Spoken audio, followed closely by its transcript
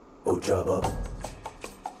Ojaba.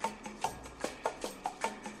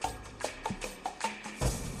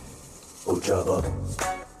 Ojaba.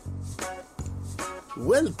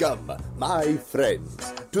 Welcome, my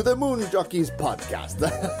friends, to the Moon Jockeys podcast.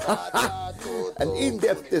 An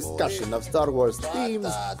in-depth discussion of Star Wars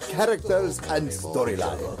themes, characters, and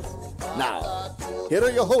storylines. Now, here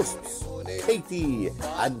are your hosts, Katie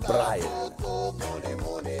and Brian.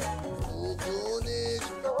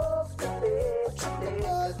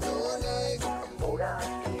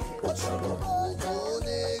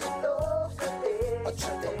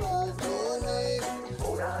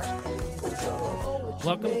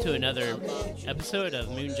 Welcome to another episode of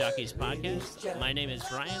Moon Jockeys Podcast. My name is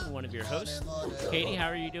Brian, one of your hosts. Katie, how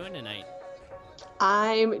are you doing tonight?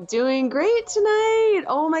 I'm doing great tonight.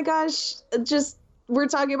 Oh my gosh. We're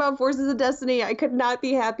talking about Forces of Destiny. I could not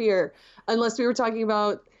be happier unless we were talking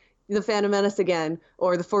about The Phantom Menace again,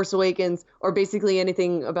 or The Force Awakens, or basically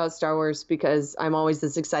anything about Star Wars, because I'm always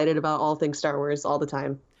this excited about all things Star Wars all the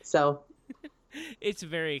time. So it's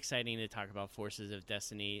very exciting to talk about Forces of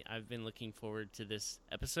Destiny. I've been looking forward to this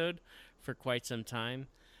episode for quite some time.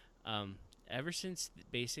 Ever since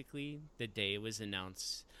basically the day it was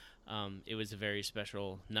announced, it was a very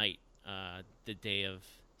special night, the day of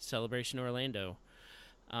Celebration Orlando.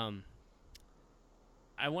 I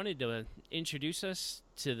wanted to introduce us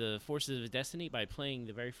to the Forces of Destiny by playing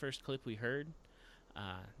the very first clip we heard.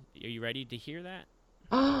 Are you ready to hear that?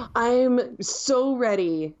 I'm so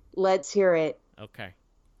ready. Let's hear it. Okay.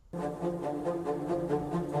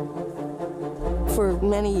 For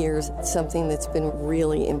many years, something that's been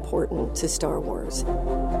really important to Star Wars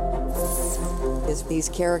is these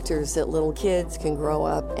characters that little kids can grow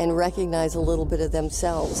up and recognize a little bit of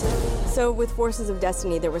themselves. So with Forces of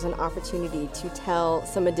Destiny, there was an opportunity to tell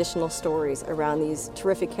some additional stories around these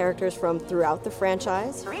terrific characters from throughout the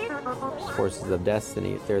franchise. Forces of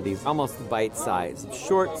Destiny, they're these almost bite-sized,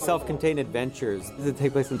 short, self-contained adventures that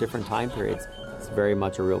take place in different time periods. It's very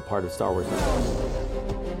much a real part of Star Wars.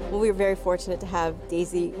 Well, we were very fortunate to have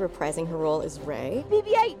Daisy reprising her role as Rey.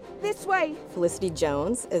 BB-8, this way! Felicity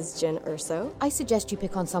Jones as Jyn Erso. I suggest you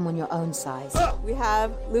pick on someone your own size. We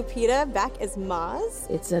have Lupita back as Maz.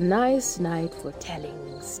 It's a nice night for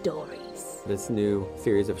telling stories. This new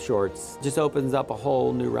series of shorts just opens up a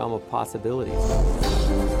whole new realm of possibilities.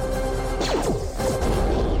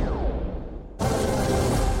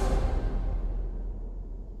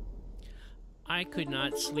 I could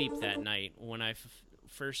not sleep that night when I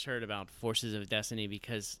first heard about Forces of Destiny,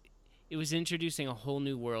 because it was introducing a whole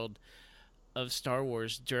new world of Star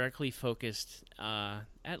Wars directly focused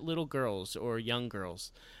at little girls or young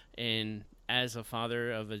girls. And as a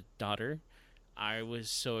father of a daughter, I was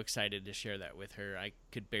so excited to share that with her. I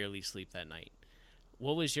could barely sleep that night.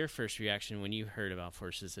 What was your first reaction when you heard about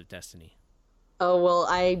Forces of Destiny? Oh, well,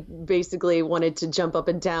 I basically wanted to jump up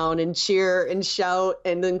and down and cheer and shout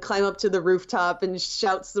and then climb up to the rooftop and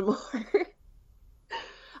shout some more.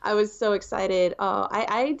 I was so excited.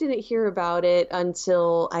 I didn't hear about it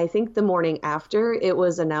until I think the morning after it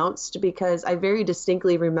was announced, because I very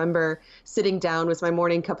distinctly remember sitting down with my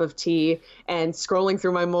morning cup of tea and scrolling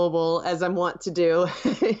through my mobile, as I'm wont to do,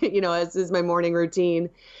 as is my morning routine.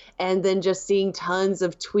 And then just seeing tons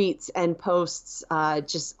of tweets and posts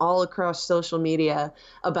just all across social media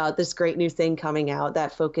about this great new thing coming out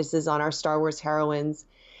that focuses on our Star Wars heroines.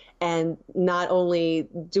 And not only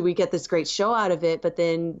do we get this great show out of it, but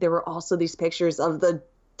then there were also these pictures of the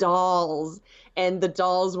dolls. And the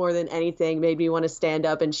dolls, more than anything, made me want to stand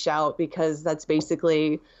up and shout, because that's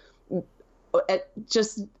basically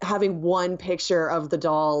just having one picture of the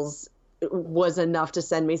dolls was enough to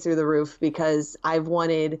send me through the roof, because I've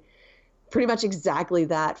wanted pretty much exactly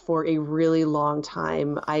that for a really long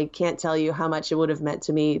time. I can't tell you how much it would have meant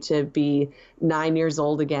to me to be 9 years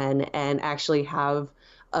old again and actually have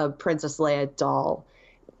a Princess Leia doll.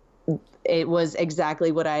 It was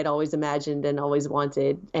exactly what I had always imagined and always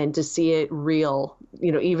wanted. And to see it real,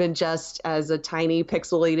 even just as a tiny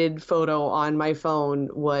pixelated photo on my phone,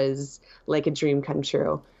 was like a dream come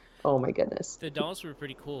true. Oh my goodness. The dolls were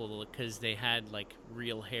pretty cool because they had like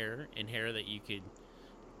real hair and hair that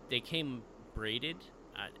they came braided,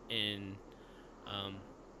 and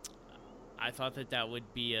I thought that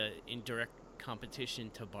would be in direct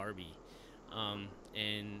competition to Barbie.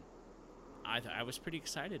 And I was pretty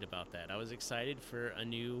excited about that. I was excited for a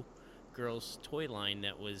new girls' toy line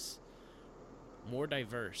that was more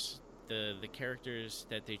diverse. The characters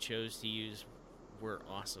that they chose to use were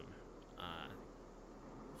awesome.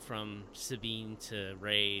 From Sabine to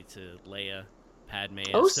Rey to Leia, Padme,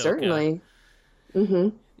 Oh, Ahsoka. certainly.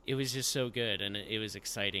 Mm-hmm. It was just so good, and it was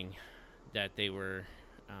exciting that they were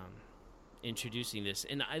introducing this,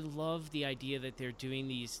 and I love the idea that they're doing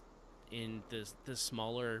these in the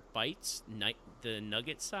smaller bites, the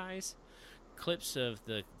nugget size clips of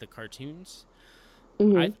the cartoons.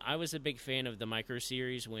 Mm-hmm. I was a big fan of the micro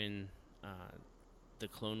series when the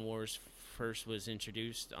Clone Wars first was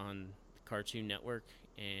introduced on Cartoon Network,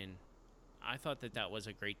 and I thought that was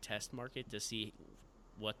a great test market to see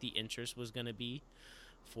what the interest was going to be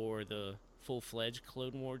for the full-fledged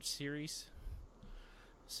Clone Wars series.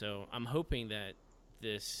 So I'm hoping that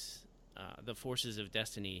this, the Forces of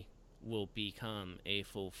Destiny, will become a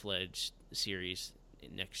full-fledged series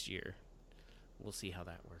next year. We'll see how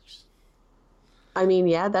that works. I mean,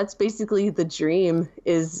 yeah, that's basically the dream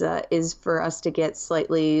is for us to get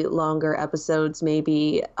slightly longer episodes,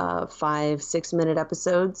 maybe 5-6 minute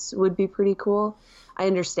episodes would be pretty cool. I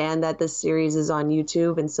understand that this series is on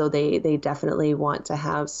YouTube, and so they definitely want to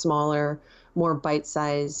have smaller, more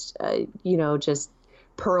bite-sized, just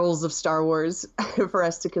pearls of Star Wars for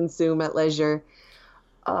us to consume at leisure.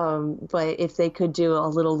 But if they could do a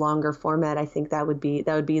little longer format, I think that would be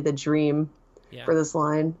the dream for this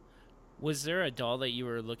line. Was there a doll that you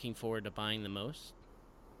were looking forward to buying the most?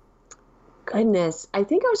 Goodness, I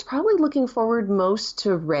think I was probably looking forward most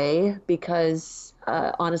to Rey because,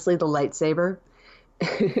 honestly, the lightsaber.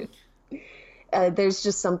 There's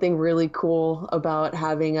just something really cool about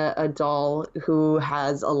having a doll who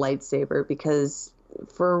has a lightsaber, because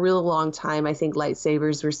for a real long time, I think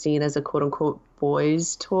lightsabers were seen as a quote-unquote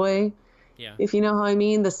boys' toy. Yeah. If you know how I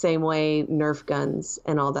mean, the same way Nerf guns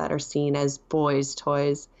and all that are seen as boys'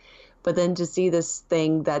 toys. But then to see this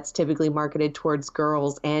thing that's typically marketed towards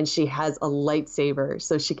girls, and she has a lightsaber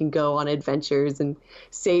so she can go on adventures and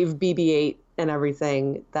save BB-8 and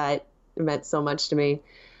everything, that meant so much to me.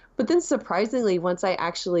 But then surprisingly, once I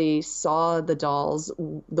actually saw the dolls,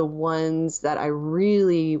 the ones that I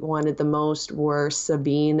really wanted the most were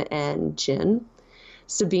Sabine and Jyn.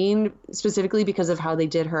 Sabine, specifically because of how they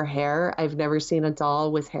did her hair. I've never seen a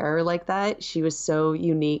doll with hair like that. She was so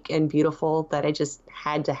unique and beautiful that I just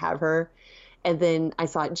had to have her. And then I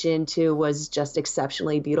thought Jyn, too, was just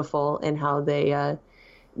exceptionally beautiful in how they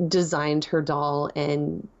designed her doll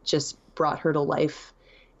and just brought her to life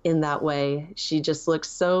in that way. She just looks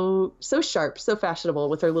so sharp, so fashionable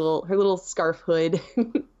with her little scarf hood.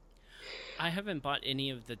 I haven't bought any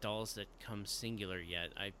of the dolls that come singular yet.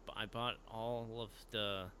 I bought all of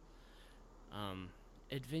the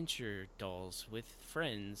adventure dolls with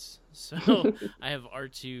friends. So I have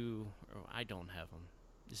R2. Or I don't have them.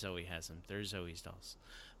 Zoe has them. They're Zoe's dolls.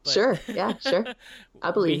 But sure. Yeah, sure. I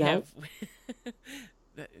believe that.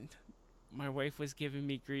 My wife was giving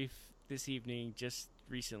me grief this evening just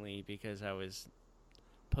recently because I was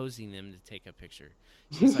posing them to take a picture.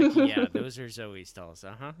 She's like, yeah, those are Zoe's dolls.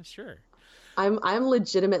 Sure. I'm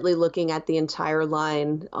legitimately looking at the entire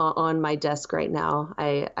line on my desk right now.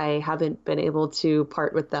 I haven't been able to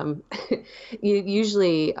part with them.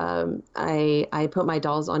 Usually I put my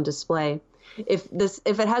dolls on display. If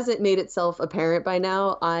it hasn't made itself apparent by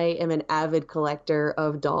now, I am an avid collector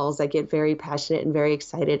of dolls. I get very passionate and very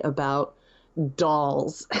excited about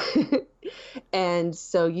dolls. And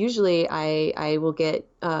so usually I will get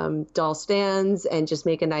doll stands and just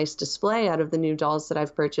make a nice display out of the new dolls that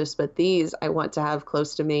I've purchased. But these I want to have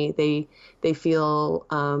close to me. They feel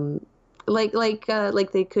like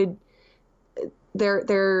they could.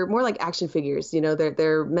 They're more like action figures.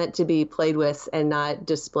 They're meant to be played with and not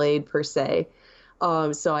displayed per se.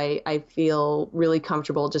 So I feel really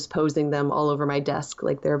comfortable just posing them all over my desk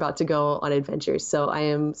like they're about to go on adventures. So I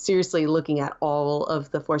am seriously looking at all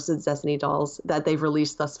of the Forces of Destiny dolls that they've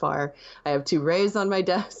released thus far. I have 2 Reys on my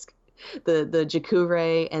desk, the Jakku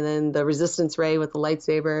Rey and then the Resistance Rey with the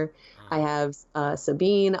lightsaber. I have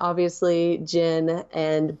Sabine, obviously, Jyn,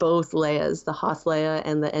 and both Leias, the Hoth Leia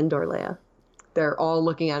and the Endor Leia. They're all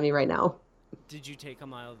looking at me right now. Did you take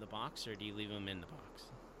them out of the box, or do you leave them in the box?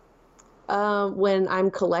 When I'm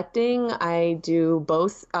collecting, I do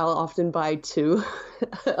both. I'll often buy 2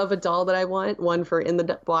 of a doll that I want, one for in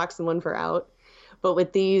the box and one for out. But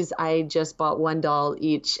with these, I just bought 1 doll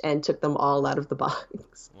each and took them all out of the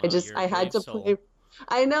box. Wow, I had to play.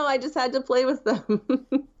 I know, I just had to play with them.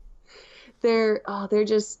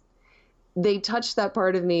 They touched that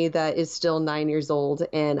part of me that is still 9 years old,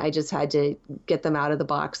 and I just had to get them out of the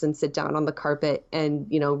box and sit down on the carpet and,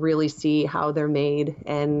 really see how they're made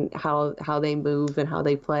and how they move and how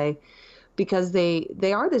they play, because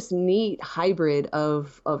they are this neat hybrid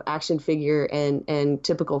of action figure and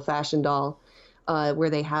typical fashion doll, where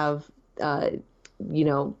they have,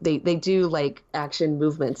 they do like action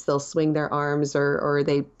movements. They'll swing their arms or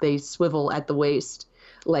they swivel at the waist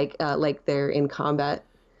like they're in combat.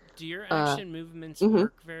 Do your action movements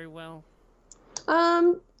work very well?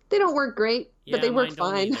 They don't work great, Yeah, but they work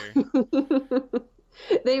mine fine. don't either.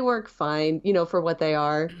 They work fine, for what they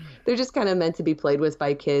are. They're just kind of meant to be played with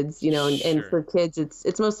by kids, and Sure. for kids,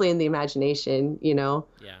 it's mostly in the imagination. Yeah.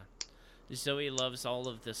 Zoe loves all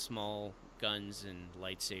of the small guns and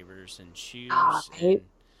lightsabers and shoes Right.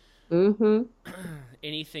 Mm-hmm. and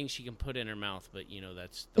anything she can put in her mouth, but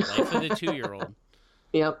that's the life of the 2-year-old.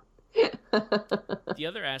 Yep. The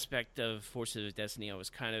other aspect of Forces of Destiny I was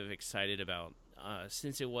kind of excited about,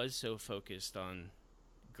 since it was so focused on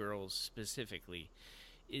girls specifically,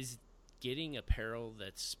 is getting apparel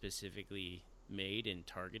that's specifically made and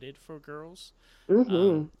targeted for girls.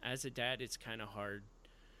 Mm-hmm. As a dad, it's kind of hard.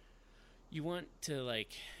 You want to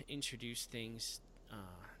introduce things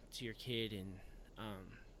to your kid, and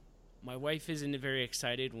my wife isn't very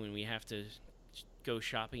excited when we have to go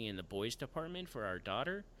shopping in the boys department for our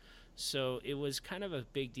daughter. So it was kind of a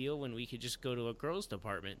big deal when we could just go to a girls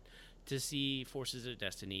department to see Forces of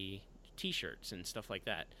Destiny t-shirts and stuff like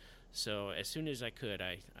that. So as soon as I could,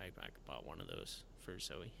 I bought one of those for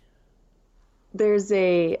Zoe. There's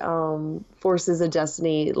a Forces of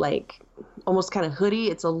Destiny almost kind of hoodie.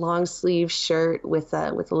 It's a long sleeve shirt with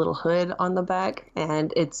a little hood on the back,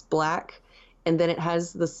 and it's black, and then it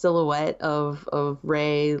has the silhouette of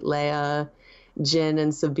Rey, Leia, Jin,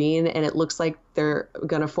 and Sabine, and it looks like they're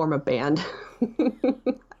gonna form a band.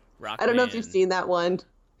 I don't know if you've seen that one.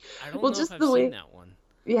 I don't Well, know just if the I've way- seen that one.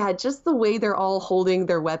 Yeah, just the way they're all holding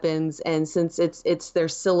their weapons, and since it's their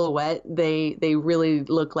silhouette, they really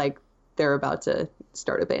look like they're about to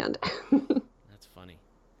start a band. That's funny.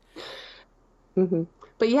 Mm-hmm.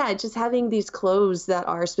 But yeah, just having these clothes that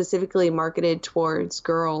are specifically marketed towards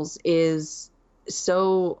girls is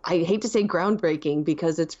so, I hate to say groundbreaking,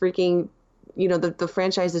 because it's freaking, the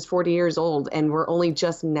franchise is 40 years old, and we're only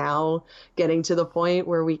just now getting to the point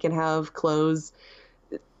where we can have clothes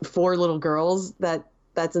for little girls.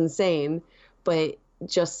 That's insane. But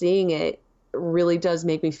just seeing it really does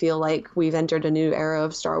make me feel like we've entered a new era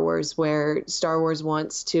of Star Wars, where Star Wars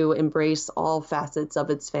wants to embrace all facets of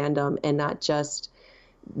its fandom and not just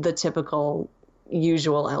the typical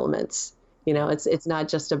usual elements. It's not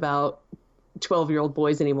just about 12-year-old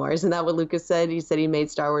boys anymore. Isn't that what Lucas said? He said he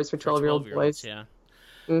made Star Wars for 12-year-old boys. Yeah.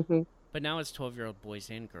 Mm-hmm. But now it's 12-year-old boys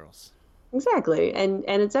and girls. Exactly. And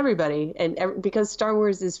it's everybody. And because Star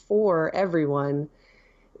Wars is for everyone,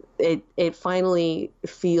 it finally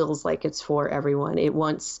feels like it's for everyone. It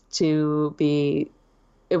wants to be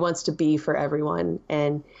for everyone.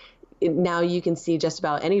 And now you can see just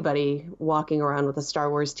about anybody walking around with a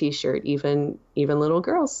Star Wars t-shirt, even little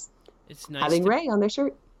girls It's nice having Rey on their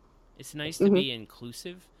shirt. It's nice to be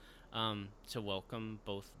inclusive, to welcome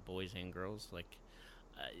both boys and girls.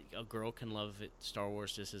 A girl can love Star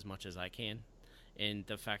Wars just as much as I can, and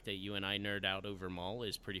the fact that you and I nerd out over Maul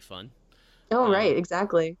is pretty fun. Oh, right,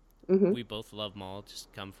 exactly. Mm-hmm. We both love Maul,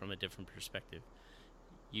 just come from a different perspective.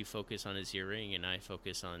 You focus on his earring, and I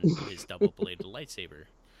focus on his double-bladed lightsaber.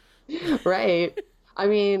 Right. I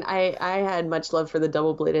mean, I had much love for the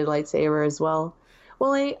double-bladed lightsaber as well.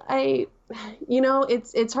 Well,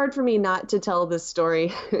 it's hard for me not to tell this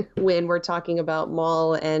story when we're talking about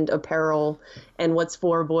Maul and apparel and what's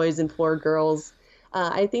for boys and for girls.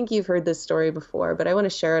 I think you've heard this story before, but I want to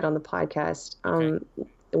share it on the podcast. Okay.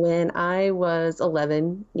 When I was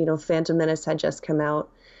 11, Phantom Menace had just come out.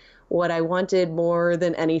 What I wanted more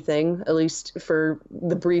than anything, at least for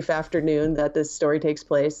the brief afternoon that this story takes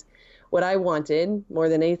place, what I wanted more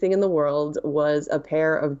than anything in the world was a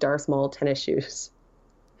pair of Darth Maul tennis shoes.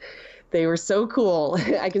 They were so cool.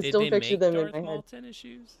 I can still picture them in my head. Maul tennis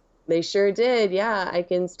shoes? They sure did. Yeah, I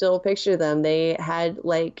can still picture them. They had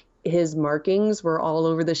his markings were all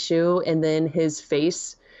over the shoe, and then his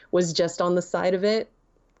face was just on the side of it.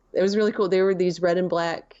 It was really cool. They were these red and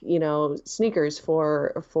black, sneakers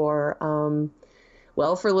for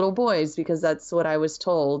little boys, because that's what I was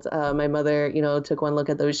told. My mother, took one look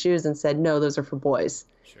at those shoes and said, no, those are for boys.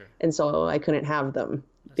 Sure. And so I couldn't have them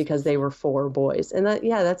because they were for boys. And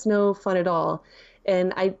that's no fun at all.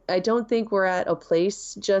 And I don't think we're at a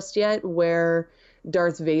place just yet where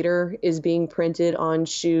Darth Vader is being printed on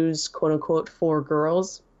shoes, quote unquote, for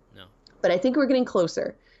girls. No. But I think we're getting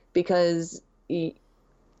closer, because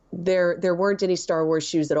there weren't any Star Wars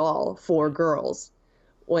shoes at all for girls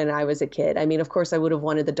when I was a kid. I mean, of course, I would have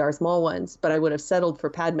wanted the Darth Maul ones, but I would have settled for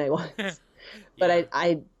Padme ones. Yeah. But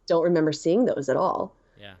I don't remember seeing those at all.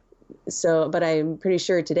 Yeah. So, but I'm pretty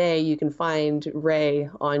sure today you can find Rey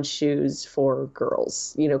on shoes for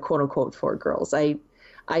girls, quote unquote, for girls. I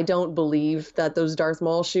don't believe that those Darth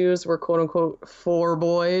Maul shoes were quote unquote for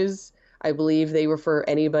boys. I believe they were for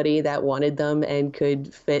anybody that wanted them and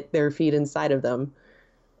could fit their feet inside of them.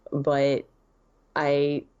 But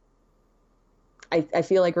I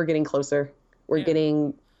feel like we're getting closer. We're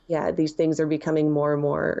getting, these things are becoming more and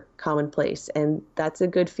more commonplace. And that's a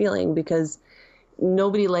good feeling, because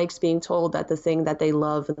nobody likes being told that the thing that they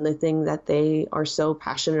love and the thing that they are so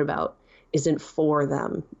passionate about isn't for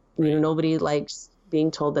them. You know, nobody likes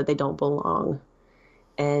being told that they don't belong.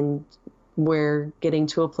 And we're getting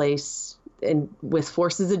to a place, and with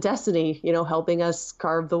Forces of Destiny, you know, helping us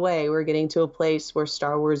carve the way, we're getting to a place where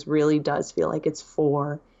Star Wars really does feel like it's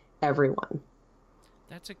for everyone.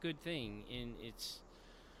 That's a good thing, and it's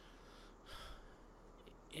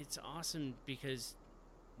awesome, because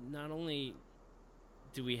not only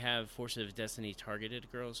do we have Forces of Destiny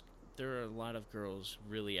targeted girls, there are a lot of girls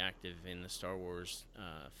really active in the Star Wars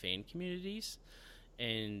fan communities,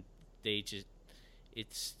 and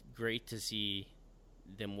it's great to see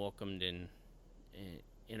them welcomed and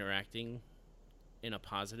interacting in a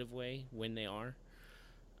positive way when they are,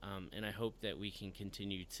 and I hope that we can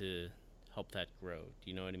continue to help that grow. Do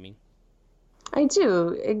you know what I mean? I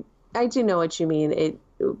do. I do know what you mean.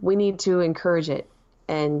 We need to encourage it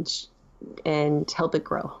and help it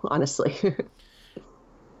grow, honestly.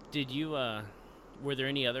 Did you were there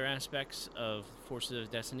any other aspects of Forces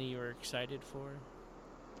of Destiny you were excited for?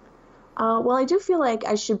 Well, I do feel like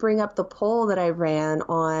I should bring up the poll that I ran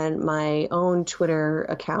on my own Twitter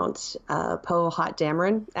account, Poe Hot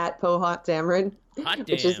Dameron, at Poe Hot Dameron,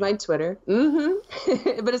 which is my Twitter.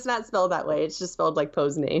 Mm-hmm. But it's not spelled that way. It's just spelled like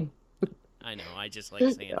Poe's name. I know. I just like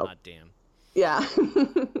saying hot damn. Yeah.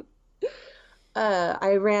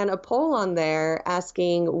 I ran a poll on there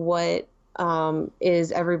asking what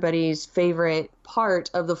is everybody's favorite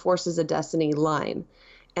part of the Forces of Destiny line.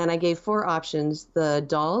 And I gave 4 options: the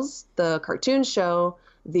dolls, the cartoon show,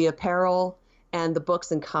 the apparel, and the books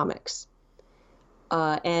and comics.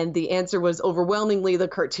 And the answer was overwhelmingly the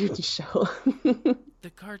cartoon show. The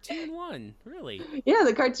cartoon won, really? Yeah,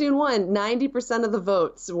 the cartoon won. 90% of the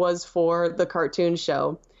votes was for the cartoon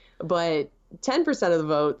show, but 10% of the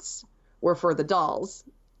votes were for the dolls,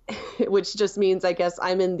 which just means, I guess,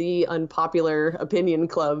 I'm in the unpopular opinion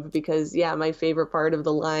club, because, yeah, my favorite part of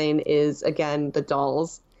the line is, again, the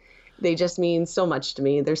dolls. They just mean so much to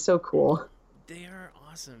me. They're so cool. They are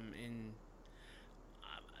awesome, and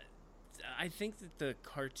I think that the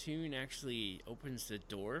cartoon actually opens the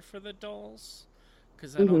door for the dolls,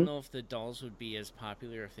 because I don't know if the dolls would be as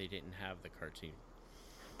popular if they didn't have the cartoon.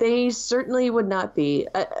 They certainly would not be.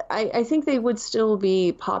 I think they would still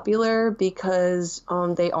be popular because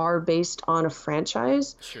they are based on a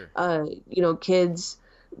franchise. Sure. You know, kids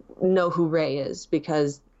know who Rey is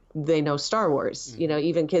because they know Star Wars. Mm-hmm. You know,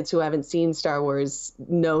 even kids who haven't seen Star Wars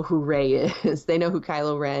know who Rey is. They know who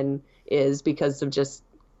Kylo Ren is because of just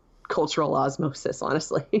cultural osmosis,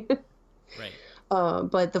 honestly. Right.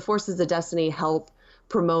 But the Forces of Destiny help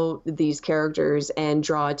promote these characters and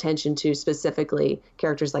draw attention to specifically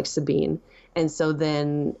characters like Sabine. And so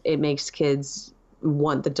then it makes kids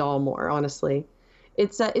want the doll more, honestly.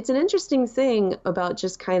 It's an interesting thing about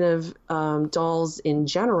just kind of dolls in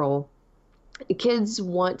general. Kids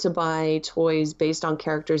want to buy toys based on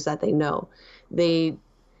characters that they know.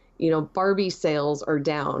 Barbie sales are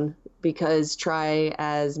down because try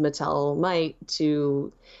as Mattel might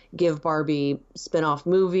to give Barbie spin-off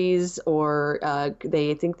movies, or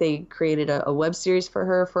they think they created a web series for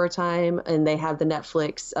her for a time, and they have the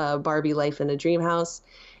Netflix Barbie Life in a Dream House.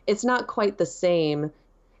 It's not quite the same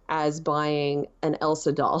as buying an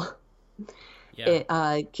Elsa doll.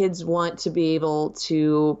 Yeah. Kids want to be able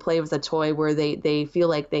to play with a toy where they feel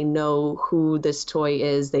like they know who this toy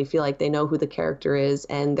is, they feel like they know who the character is,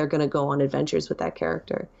 and they're going to go on adventures with that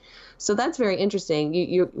character. So that's very interesting.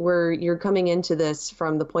 You're coming into this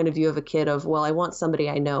from the point of view of a kid of, well, I want somebody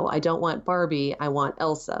I know. I don't want Barbie, I want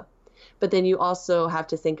Elsa. But then you also have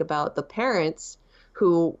to think about the parents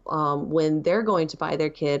who, when they're going to buy their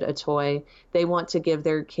kid a toy, they want to give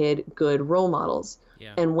their kid good role models.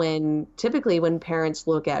 Yeah. And typically when parents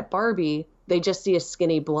look at Barbie, they just see a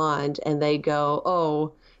skinny blonde and they go,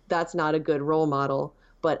 oh, that's not a good role model.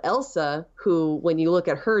 But Elsa, who, when you look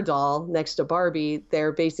at her doll next to Barbie,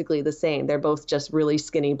 they're basically the same. They're both just really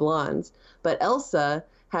skinny blondes. But Elsa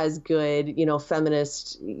has good,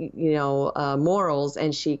 feminist, morals,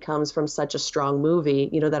 and she comes from such a strong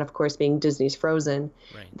movie, that of course being Disney's Frozen,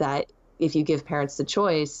 right, that if you give parents the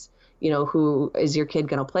choice, who is your kid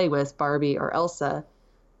going to play with, Barbie or Elsa,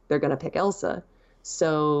 they're going to pick Elsa.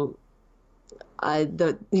 So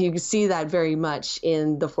you see that very much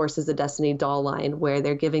in the Forces of Destiny doll line, where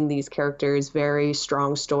they're giving these characters very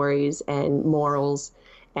strong stories and morals,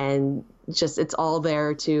 and just it's all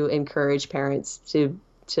there to encourage parents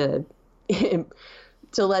to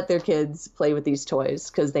let their kids play with these toys,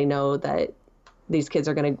 because they know that these kids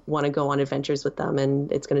are going to want to go on adventures with them,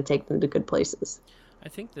 and it's going to take them to good places. I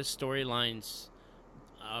think the storylines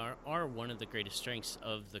are one of the greatest strengths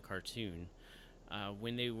of the cartoon.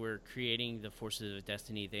 When they were creating the Forces of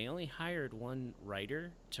Destiny, they only hired one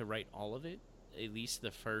writer to write all of it, at least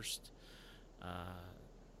the first,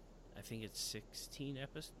 I think it's 16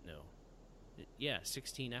 episodes,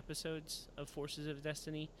 16 episodes of Forces of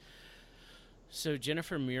Destiny. So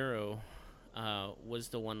Jennifer Muro was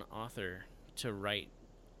the one author to write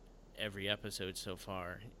every episode so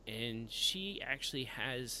far, and she actually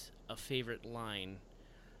has a favorite line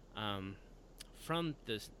from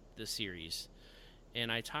the series,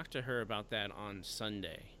 and I talked to her about that on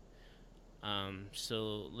Sunday.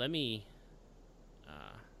 So let me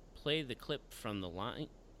play the clip from the line,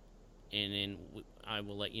 and then I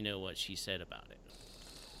will let you know what she said about it.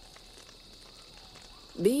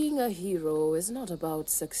 Being a hero is not about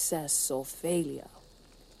success or failure.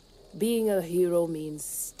 Being a hero means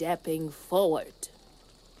stepping forward,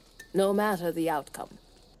 no matter the outcome.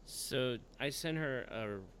 So I sent her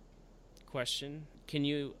a question. Can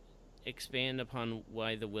you expand upon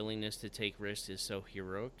why the willingness to take risks is so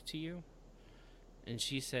heroic to you? And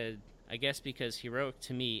she said, I guess because heroic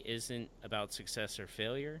to me isn't about success or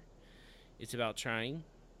failure. It's about trying,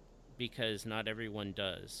 because not everyone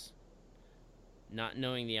does. Not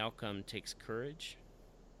knowing the outcome takes courage.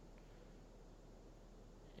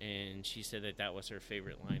 And she said that was her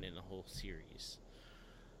favorite line in the whole series.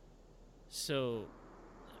 So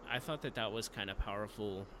I thought that was kind of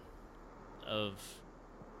powerful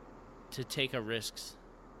to take a risk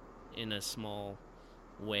in a small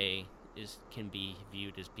way can be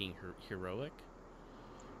viewed as being heroic.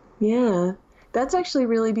 Yeah, that's actually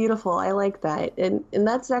really beautiful. I like that. And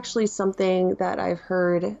that's actually something that I've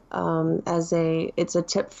heard it's a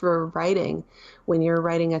tip for writing. When you're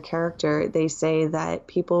writing a character, they say that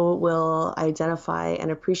people will identify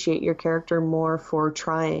and appreciate your character more for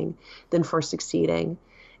trying than for succeeding.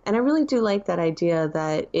 And I really do like that idea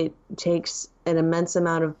that it takes an immense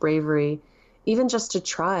amount of bravery, even just to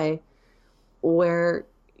try, where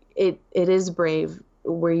it is brave,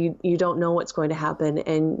 where you don't know what's going to happen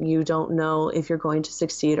and you don't know if you're going to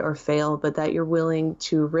succeed or fail, but that you're willing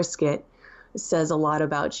to risk it says a lot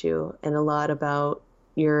about you and a lot about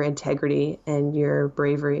your integrity and your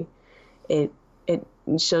bravery. It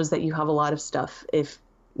shows that you have a lot of stuff if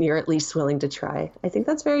you're at least willing to try. I think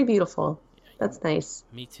that's very beautiful. That's nice.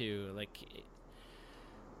 Me too.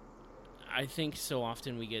 I think so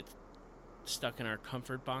often we get stuck in our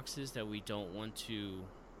comfort boxes that we don't want to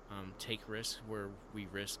take risks, where we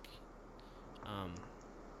risk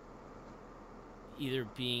either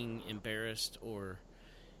being embarrassed or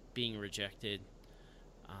being rejected,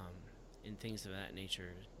 and things of that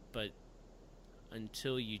nature. But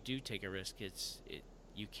until you do take a risk,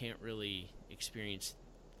 you can't really experience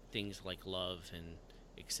things like love and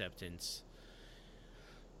acceptance.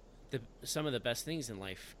 Some of the best things in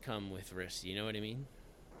life come with risks. You know what I mean?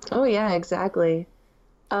 Oh yeah, exactly.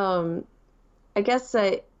 I guess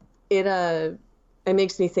it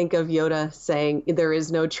makes me think of Yoda saying there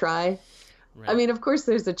is no try. Right. I mean, of course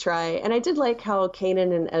there's a try. And I did like how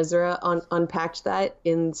Kanan and Ezra unpacked that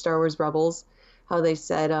in Star Wars Rebels, how they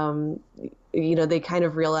said, they kind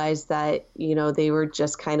of realized that, they were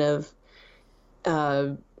just kind of,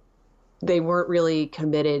 they weren't really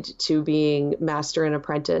committed to being master and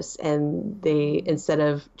apprentice. And they, instead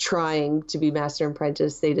of trying to be master and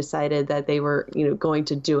apprentice, they decided that they were, going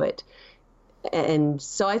to do it. And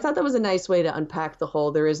so I thought that was a nice way to unpack the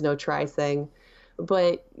whole there is no try thing.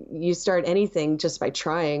 But you start anything just by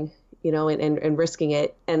trying, and risking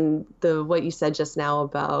it. And what you said just now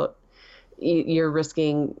about you're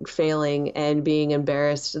risking failing and being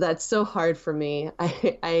embarrassed, that's so hard for me.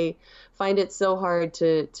 I find it so hard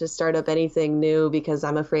to start up anything new because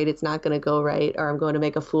I'm afraid it's not going to go right, or I'm going to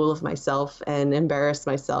make a fool of myself and embarrass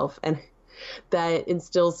myself. And that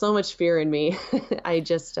instills so much fear in me. I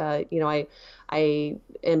just, I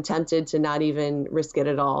am tempted to not even risk it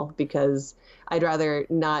at all, because I'd rather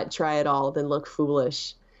not try at all than look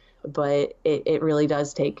foolish. But it really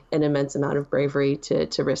does take an immense amount of bravery to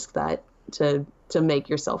risk that, to make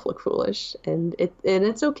yourself look foolish. And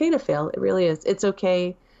it's okay to fail. It really is. It's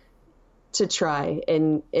okay to try.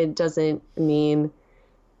 And it doesn't mean,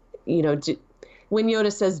 when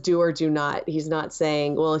Yoda says do or do not, he's not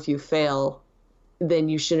saying, well, if you fail, then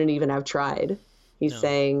you shouldn't even have tried. He's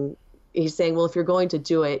saying, well, if you're going to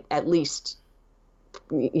do it, at least,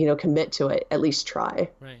 commit to it, at least try.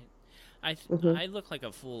 Right. I look like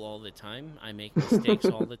a fool all the time. I make mistakes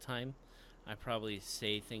all the time. I probably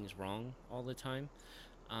say things wrong all the time.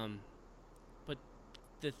 But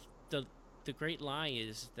the great lie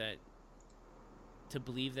is that to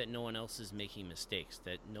believe that no one else is making mistakes,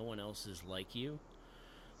 that no one else is like you.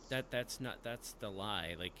 That's the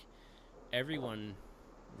lie. Like, everyone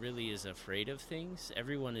really is afraid of things.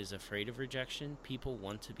 Everyone is afraid of rejection. People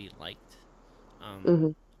want to be liked.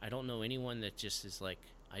 I don't know anyone that just is like,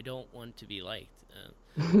 I don't want to be liked.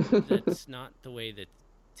 That's not the way that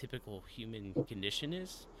typical human condition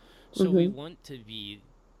is. So we want to be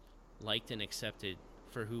liked and accepted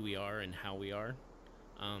for who we are and how we are.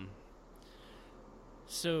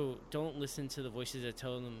 So don't listen to the voices that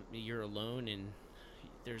tell them you're alone and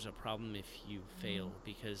there's a problem if you fail,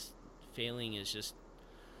 because failing is just,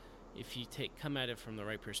 if you come at it from the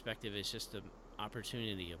right perspective, it's just an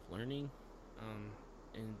opportunity of learning.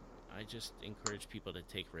 And I just encourage people to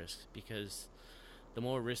take risks, because the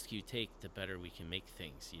more risk you take, the better we can make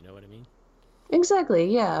things. You know what I mean?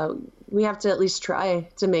 Exactly. Yeah, we have to at least try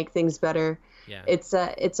to make things better. Yeah.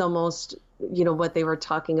 It's almost, you know, what they were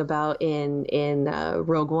talking about in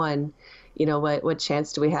Rogue One. You know, what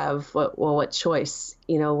chance do we have? What choice?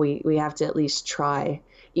 You know, we have to at least try,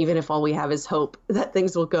 even if all we have is hope that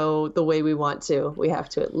things will go the way we want to. We have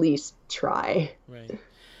to at least try. Right.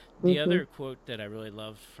 The other quote that I really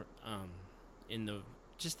love in the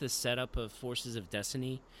setup of Forces of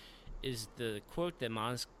Destiny is the quote that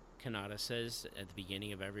Maz Kanata says at the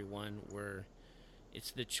beginning of every one, where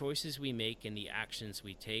it's the choices we make and the actions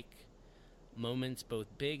we take. Moments both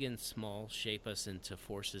big and small shape us into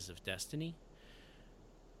forces of destiny.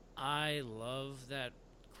 I love that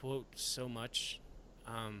quote so much,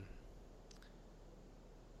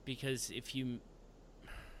 because if you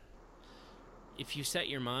set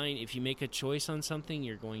your mind, if you make a choice on something,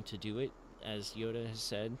 you're going to do it, as Yoda has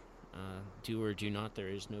said. Do or do not, there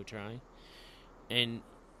is no try. And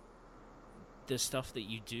the stuff that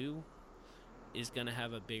you do is going to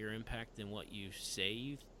have a bigger impact than what you say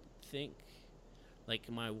you think. Like,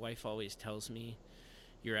 my wife always tells me,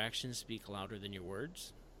 your actions speak louder than your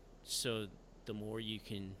words. So the more you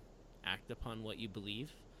can act upon what you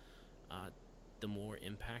believe, the more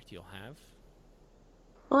impact you'll have.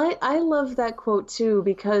 Well, I love that quote too,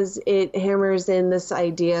 because it hammers in this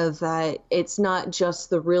idea that it's not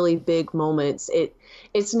just the really big moments.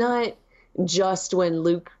 It's not just when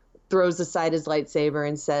Luke throws aside his lightsaber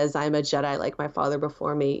and says, "I'm a Jedi like my father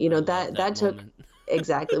before me." You know, that took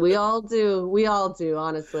exactly. We all do,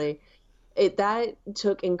 honestly. That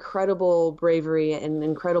took incredible bravery and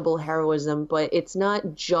incredible heroism, but it's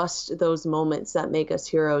not just those moments that make us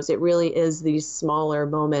heroes. It really is these smaller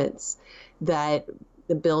moments that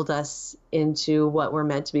build us into what we're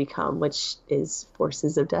meant to become, which is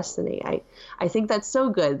Forces of Destiny. I think that's so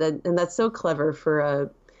good, and that's so clever for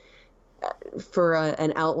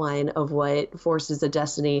an outline of what Forces of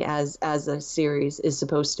Destiny as a series is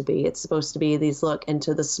supposed to be. It's supposed to be these look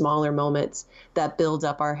into the smaller moments that build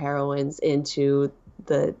up our heroines into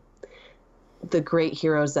the great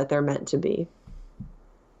heroes that they're meant to be.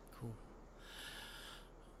 Cool.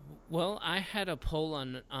 Well, I had a poll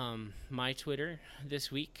on my Twitter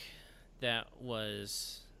this week that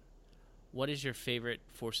was, what is your favorite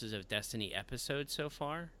Forces of Destiny episode so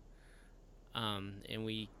far? And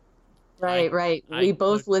we Right. We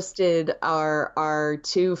both listed our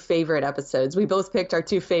two favorite episodes. We both picked our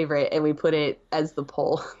two favorite, and we put it as the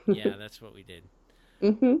poll. Yeah, that's what we did.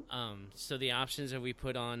 So the options that we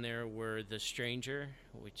put on there were The Stranger,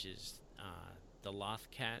 which is the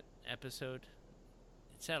Lothcat episode.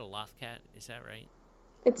 Is that a Lothcat? Is that right?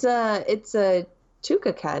 It's a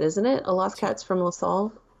Tuca cat, isn't it? A Lothcat's from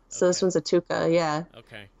Lothal. So This one's a Tuca, yeah.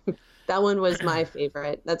 Okay. That one was my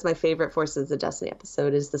favorite. That's my favorite Forces of Destiny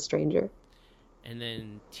episode, is The Stranger. And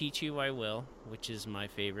then Teach You I Will, which is my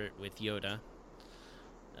favorite with Yoda.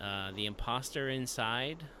 The Imposter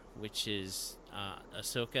Inside, which is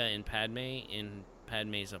Ahsoka and Padme in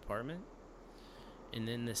Padme's apartment. And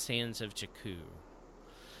then The Sands of Jakku.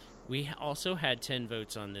 We also had 10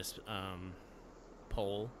 votes on this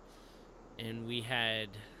poll. And we had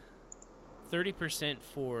 30%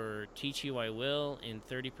 for Teach You I Will, and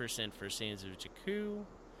 30% for Sands of Jakku.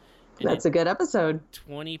 That's a good episode.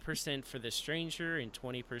 20% for The Stranger, and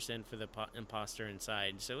 20% for The Imposter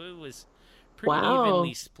Inside. So it was pretty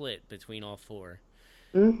evenly split between all four.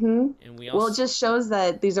 And it just shows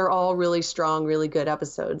that these are all really strong, really good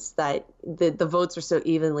episodes. That the votes are so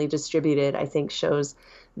evenly distributed, I think, shows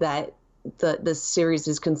that the series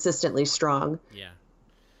is consistently strong. Yeah.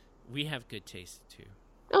 We have good taste, too.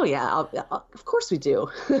 Oh, yeah. Of course we do.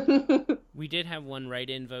 We did have one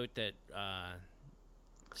write-in vote that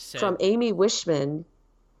said... From Amy Wishman.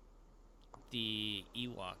 The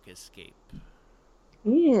Ewok escape.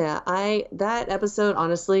 Yeah, that episode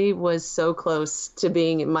honestly was so close to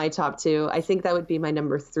being in my top two. I think that would be my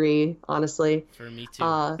number three, honestly. For me too.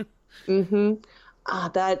 Mm-hmm.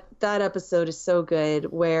 That episode is so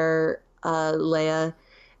good where Leia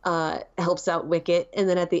helps out Wicket, and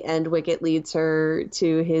then at the end, Wicket leads her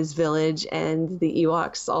to his village, and the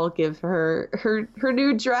Ewoks all give her her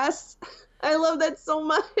new dress. I love that so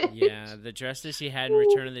much. Yeah, the dress that she had in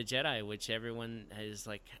Return of the Jedi, which everyone is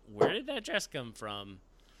like, where did that dress come from?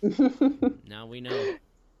 Now we know.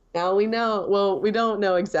 Now we know. Well, we don't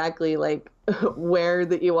know exactly like where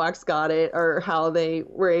the Ewoks got it or how they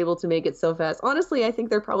were able to make it so fast. Honestly, I think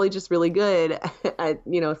they're probably just really good at,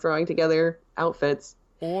 throwing together outfits.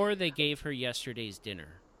 Or they gave her yesterday's dinner.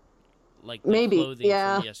 Like the Maybe, clothing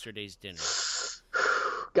yeah. from yesterday's dinner.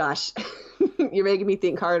 Gosh, you're making me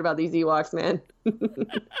think hard about these Ewoks, man.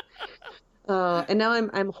 And now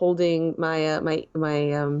I'm holding my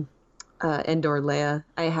Endor Leia.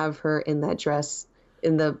 I have her in that dress,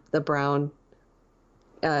 in the brown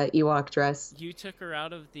Ewok dress. You took her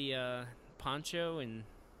out of the poncho and...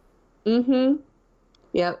 Mm-hmm.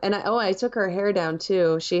 Yeah, and I took her hair down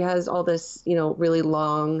too. She has all this, really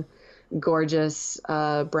long, gorgeous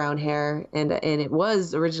brown hair, and it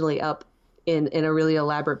was originally up in a really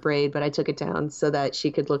elaborate braid, but I took it down so that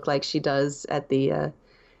she could look like she does at the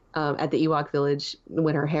Ewok village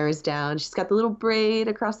when her hair is down. She's got the little braid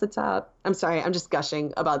across the top. I'm sorry, I'm just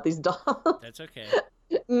gushing about these dolls. That's okay.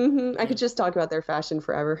 I could just talk about their fashion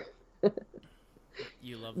forever.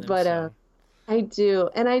 You love them, but so. I do,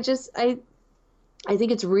 and I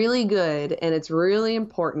think it's really good and it's really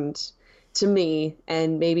important to me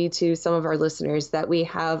and maybe to some of our listeners that we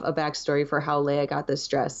have a backstory for how Leia got this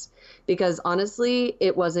dress, because honestly,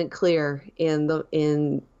 it wasn't clear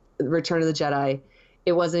in Return of the Jedi.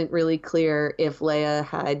 It wasn't really clear if Leia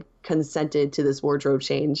had consented to this wardrobe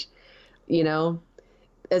change,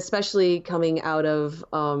 especially coming out of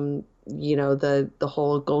the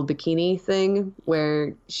whole gold bikini thing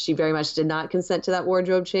where she very much did not consent to that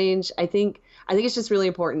wardrobe change. I think it's just really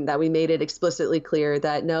important that we made it explicitly clear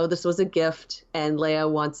that no, this was a gift and Leia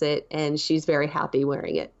wants it and she's very happy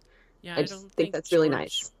wearing it. Yeah, I just think that's really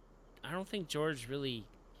nice. I don't think George really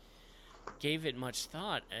gave it much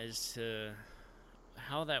thought as to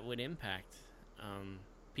how that would impact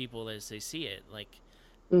people as they see it. Like,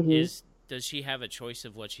 does she have a choice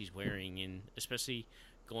of what she's wearing, and especially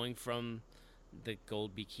going from the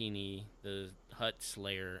gold bikini, the Hutt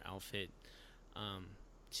Slayer outfit,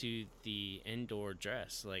 to the Endor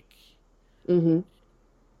dress? Like,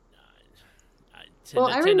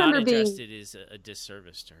 to not adjust it is a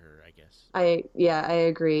disservice to her, I guess. I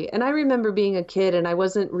agree. And I remember being a kid and I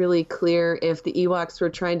wasn't really clear if the Ewoks were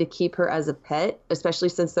trying to keep her as a pet, especially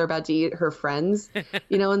since they're about to eat her friends,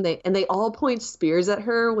 and they all point spears at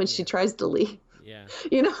her when she tries to leave. Yeah.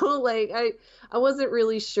 Like I wasn't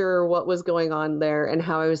really sure what was going on there and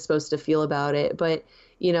how I was supposed to feel about it. But,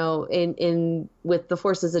 in with the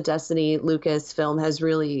Forces of Destiny, Lucasfilm has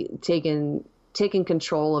really taken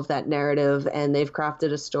control of that narrative, and they've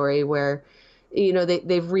crafted a story where,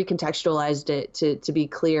 they've recontextualized it to be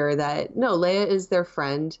clear that no, Leia is their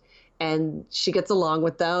friend and she gets along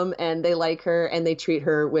with them and they like her and they treat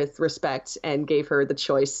her with respect and gave her the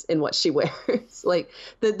choice in what she wears. Like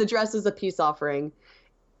the dress is a peace offering.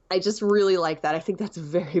 I just really like that. I think that's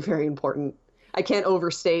very, very important. I can't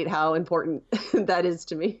overstate how important that is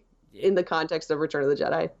to me in the context of Return of the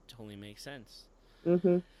Jedi. Totally makes sense.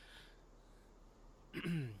 Mm-hmm.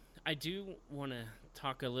 I do want to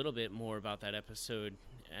talk a little bit more about that episode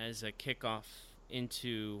as a kickoff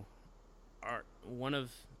into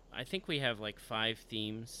I think we have like 5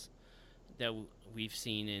 themes that we've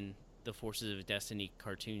seen in the Forces of Destiny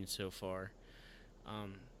cartoon so far.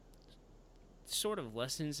 Sort of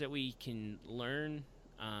lessons that we can learn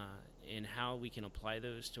and how we can apply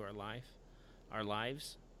those to our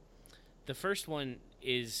lives. The first one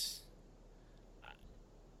is,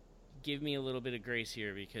 give me a little bit of grace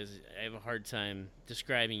here because I have a hard time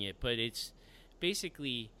describing it, but it's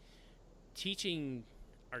basically teaching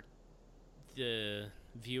the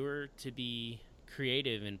viewer to be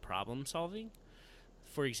creative in problem solving.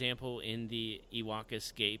 For example, in the Ewok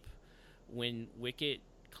Escape, when Wicket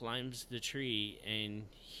climbs the tree and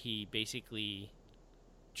he basically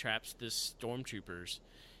traps the stormtroopers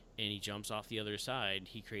and he jumps off the other side,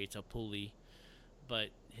 he creates a pulley, but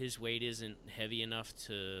his weight isn't heavy enough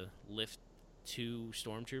to lift 2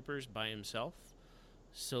 stormtroopers by himself.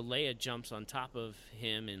 So Leia jumps on top of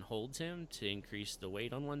him and holds him to increase the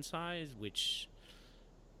weight on one side, which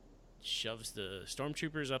shoves the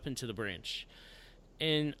stormtroopers up into the branch.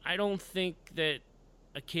 And I don't think that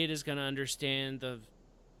a kid is going to understand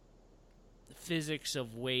physics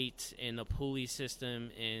of weight and the pulley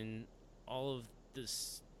system and all of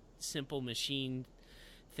this simple machine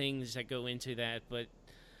things that go into that. But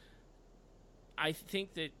I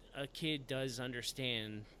think that a kid does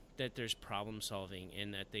understand that there's problem solving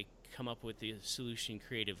and that they come up with the solution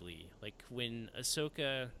creatively. Like when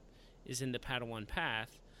Ahsoka is in the Padawan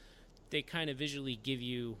path, they kind of visually give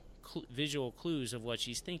you visual clues of what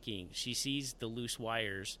she's thinking. She sees the loose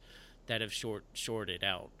wires that have shorted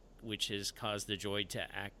out, which has caused the droid to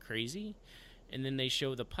act crazy, and then they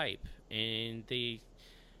show the pipe, and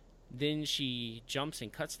then she jumps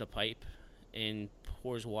and cuts the pipe and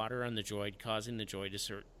pours water on the droid, causing the droid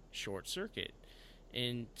to short circuit.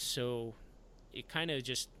 And so it kind of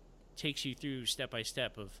just takes you through step by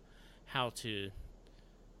step of how to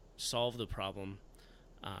solve the problem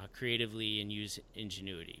creatively and use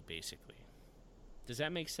ingenuity, basically. Does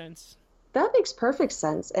that make sense? That makes perfect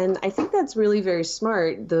sense, and I think that's really very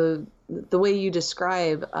smart. The way you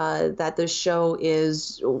describe that the show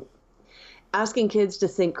is asking kids to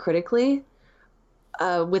think critically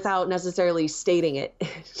without necessarily stating it.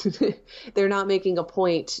 They're not making a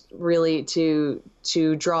point really to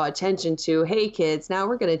draw attention to, hey kids, now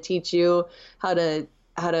we're going to teach you how to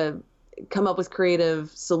come up with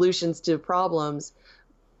creative solutions to problems,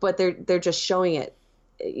 but they're just showing it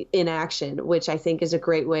in action, which I think is a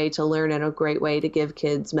great way to learn and a great way to give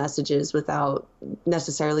kids messages without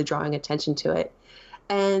necessarily drawing attention to it.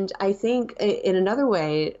 And I think in another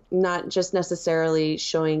way, not just necessarily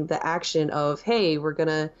showing the action of, hey, we're going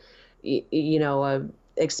to,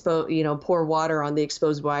 pour water on the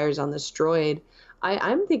exposed wires on this droid.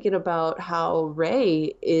 I'm thinking about how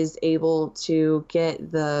Rey is able to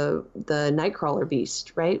get the Nightcrawler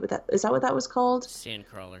beast, right? Is that what that was called?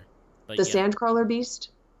 Sandcrawler. Sandcrawler beast?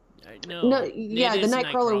 No, yeah, the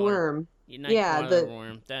Nightcrawler worm. Nightcrawler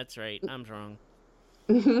worm. That's right. I'm wrong.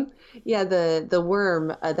 Yeah, the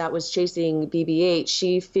worm that was chasing BB-8,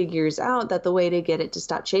 she figures out that the way to get it to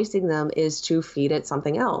stop chasing them is to feed it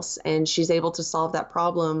something else. And she's able to solve that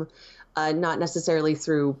problem not necessarily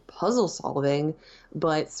through puzzle solving,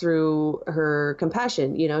 but through her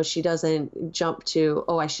compassion. You know, she doesn't jump to,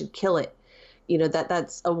 oh, I should kill it. You know,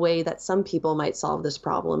 that's a way that some people might solve this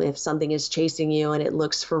problem. If something is chasing you and it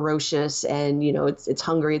looks ferocious and, you know, it's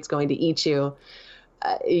hungry, it's going to eat you.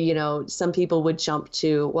 Some people would jump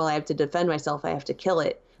to, well, I have to defend myself, I have to kill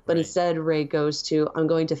it. But instead, Rey goes to, I'm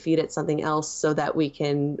going to feed it something else so that we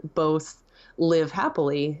can both live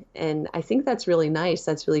happily. And I think that's really nice.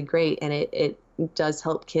 That's really great. And it does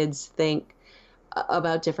help kids think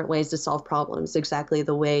about different ways to solve problems, exactly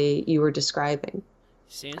the way you were describing.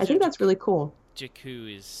 I think that's really cool.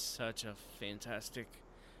 Jakku is such a fantastic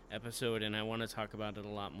episode, and I want to talk about it a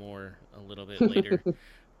lot more a little bit later.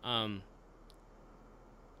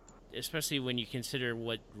 Especially when you consider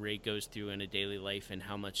what Rey goes through in a daily life and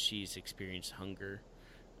how much she's experienced hunger.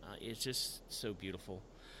 It's just so beautiful.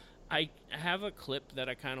 I have a clip that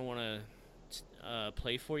I kind of want to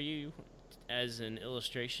play for you as an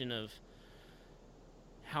illustration of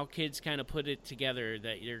how kids kind of put it together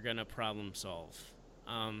that you're going to problem solve.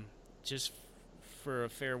 Just for a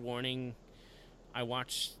fair warning, I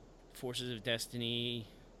watch Forces of Destiny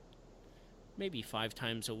maybe 5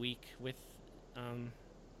 times a week with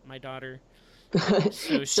my daughter.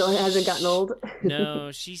 So it hasn't gotten old?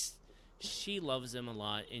 No, she loves them a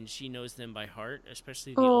lot, and she knows them by heart,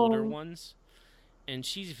 especially the older ones. And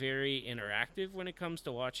she's very interactive when it comes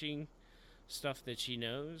to watching stuff that she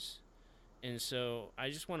knows. And so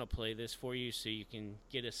I just want to play this for you so you can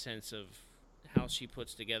get a sense of how she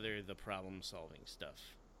puts together the problem-solving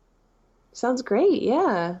stuff. Sounds great,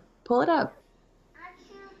 yeah. Pull it up.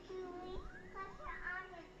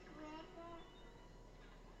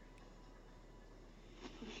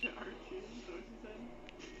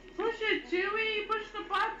 Push it, Chewie! Push the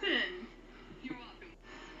button! You're welcome.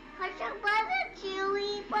 Push the button,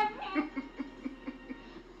 Chewie! Push it!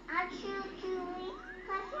 Chewie!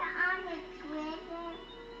 Push it on the Twitter.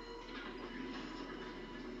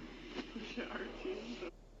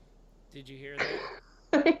 Did you hear that?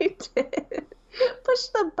 I did. Push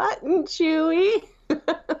the button, Chewie.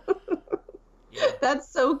 Yeah. That's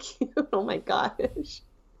so cute. Oh my gosh.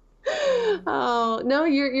 Oh no,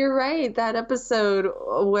 you're right. That episode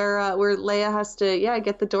where Leia has to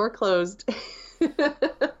get the door closed.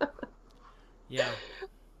 Yeah.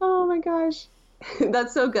 Oh my gosh,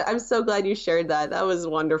 that's so good. I'm so glad you shared that. That was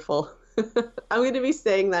wonderful. I'm going to be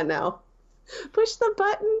saying that now. Push the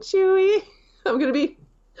button, Chewie. I'm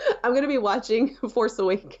gonna be watching Force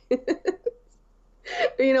Awakens.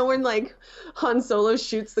 You know, when like Han Solo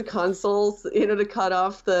shoots the consoles, you know, to cut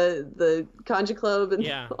off the Conja Club and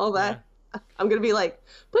all that. Yeah. I'm going to be like,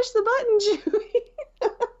 push the button, Chewie.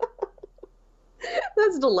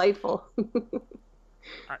 That's delightful.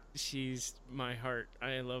 She's my heart.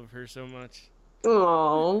 I love her so much.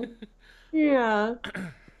 Oh, yeah.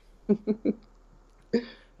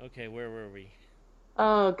 Okay, where were we?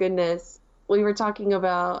 Oh, goodness. We were talking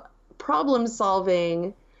about problem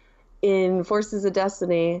solving in Forces of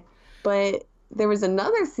Destiny, but there was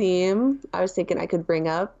another theme I was thinking I could bring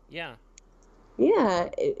up. Yeah. Yeah,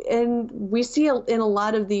 and we see in a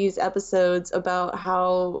lot of these episodes about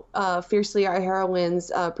how fiercely our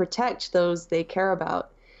heroines protect those they care about,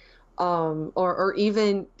 or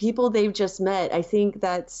even people they've just met. I think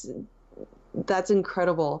that's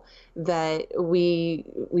incredible that we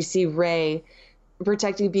see Rey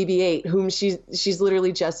protecting BB-8, whom she's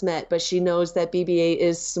literally just met, but she knows that BB-8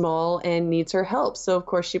 is small and needs her help, so of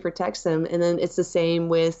course she protects him. And then it's the same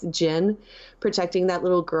with Jyn protecting that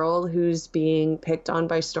little girl who's being picked on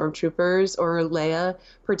by stormtroopers, or Leia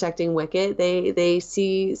protecting Wicket. They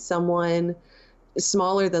see someone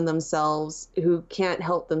smaller than themselves who can't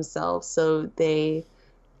help themselves, so they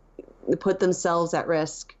put themselves at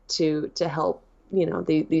risk to help,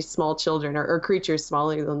 these small children or creatures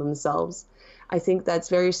smaller than themselves. I think that's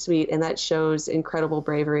very sweet, and that shows incredible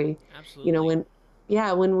bravery. Absolutely.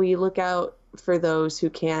 When we look out for those who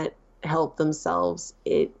can't help themselves,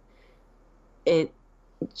 it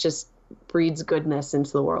just breeds goodness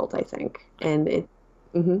into the world, I think. And it.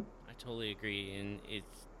 Mm-hmm. I totally agree, and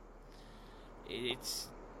it's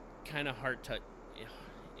kind of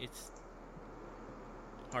it's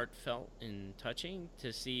heartfelt and touching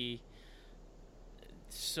to see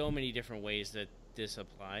so many different ways that this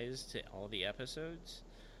applies to all the episodes.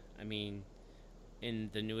 I mean, in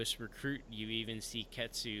the newest Recruit, you even see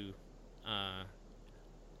Ketsu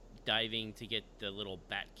diving to get the little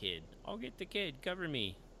bat kid. I'll get the kid, cover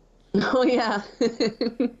me. Oh yeah.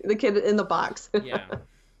 The kid in the box. Yeah.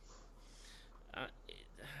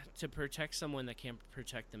 To protect someone that can't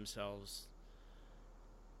protect themselves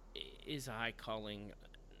is a high calling.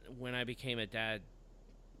 When I became a dad,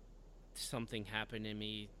 something happened in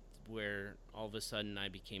me where all of a sudden I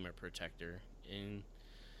became a protector, and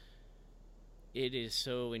it is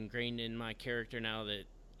so ingrained in my character now that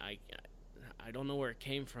I don't know where it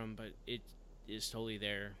came from, but it is totally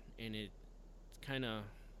there, and it's kind of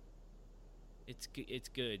it's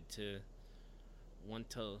good to want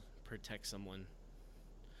to protect someone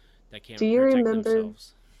that can't protect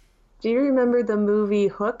themselves. Do you remember the movie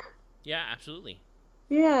Hook? Yeah, absolutely.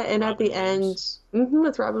 Yeah, and at the end,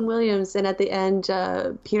 with Robin Williams, and at the end,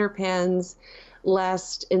 Peter Pan's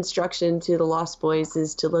last instruction to the Lost Boys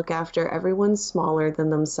is to look after everyone smaller than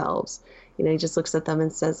themselves. He just looks at them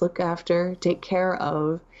and says, look after, take care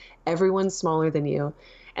of everyone smaller than you.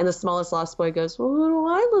 And the smallest Lost Boy goes, well, who do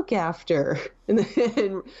I look after? And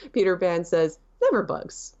then Peter Pan says, never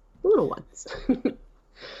bugs, the little ones.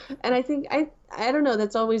 And I think, I don't know,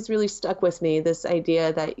 that's always really stuck with me, this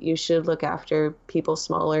idea that you should look after people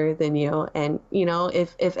smaller than you. And,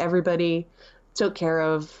 if everybody took care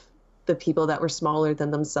of the people that were smaller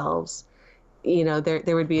than themselves,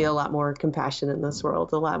 there would be a lot more compassion in this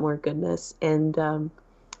world, a lot more goodness. And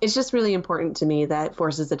it's just really important to me that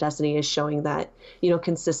Forces of Destiny is showing that,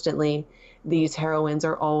 consistently these heroines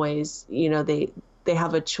are always, they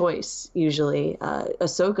have a choice, usually.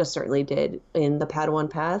 Ahsoka certainly did in the Padawan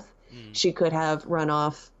path. She could have run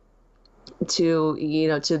off to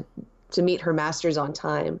meet her masters on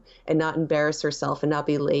time and not embarrass herself and not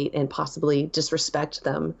be late and possibly disrespect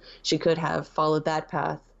them. She could have followed that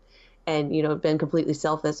path and, been completely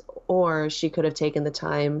selfless, or she could have taken the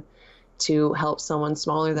time to help someone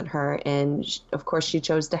smaller than her. And of course she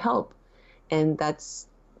chose to help. And that's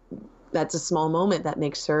a small moment that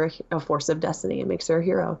makes her a force of destiny. It makes her a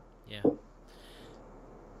hero. Yeah.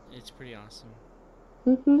 It's pretty awesome.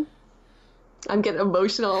 Mm-hmm. I'm getting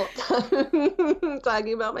emotional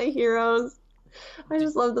talking about my heroes. I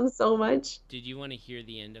just love them so much. Did you want to hear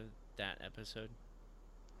the end of that episode?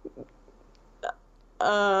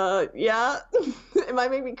 Yeah. It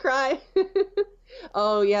might make me cry.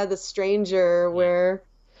 Oh, yeah, The Stranger, where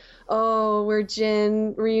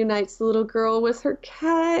Jyn reunites the little girl with her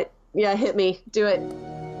cat. Yeah, hit me. Do it.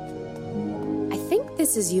 I think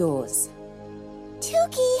this is yours.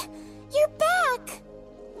 Tukey, you're back!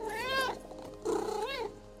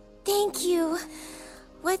 Thank you.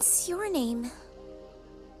 What's your name?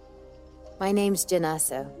 My name's Jyn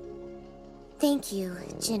Erso. Thank you,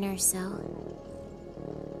 Jyn Erso.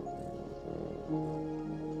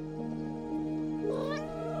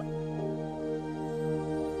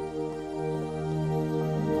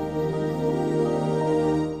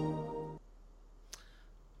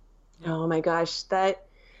 Oh my gosh, that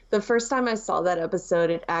The first time I saw that episode,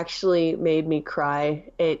 it actually made me cry.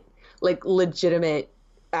 It, like, legitimate,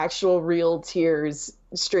 actual, real tears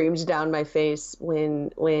streamed down my face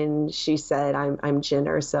when she said, "I'm Jyn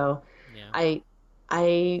Erso." Yeah.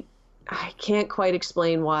 I can't quite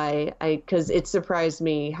explain why. Because it surprised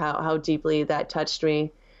me how deeply that touched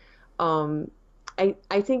me.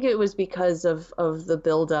 I think it was because of the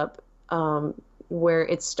buildup, where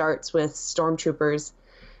it starts with stormtroopers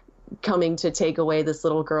coming to take away this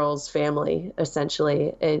little girl's family,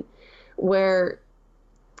 essentially, and where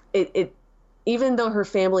it even though her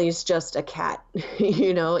family is just a cat,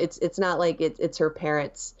 it's not like it's her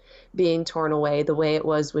parents being torn away the way it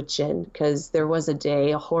was with Jyn, because there was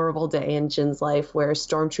a horrible day in Jyn's life where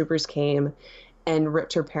stormtroopers came and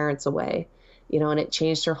ripped her parents away, and it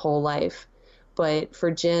changed her whole life. But for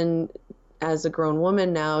Jyn, as a grown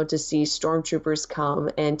woman now, to see stormtroopers come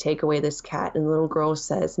and take away this cat, and the little girl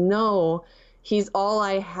says, "No, he's all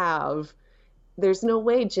I have." There's no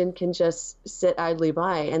way Jyn can just sit idly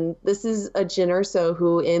by. And this is a Jyn Erso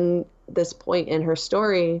who, in this point in her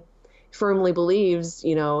story, firmly believes,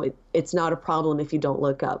 it's not a problem if you don't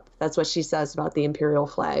look up. That's what she says about the Imperial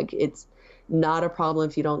flag. It's not a problem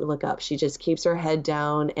if you don't look up. She just keeps her head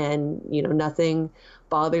down, and, nothing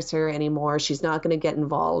bothers her anymore. She's not going to get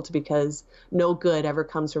involved because no good ever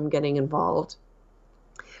comes from getting involved.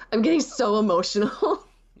 I'm getting so emotional.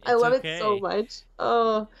 I love it so much.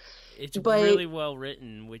 Oh, it's really well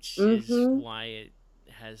written, which is why it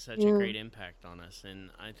has such a great impact on us. And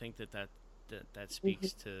I think that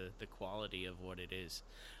speaks to the quality of what it is.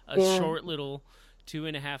 A short little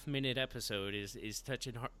 2.5-minute episode is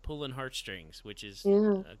pulling heartstrings, which is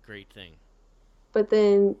a great thing. But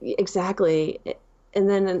then, exactly. And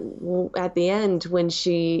then at the end, when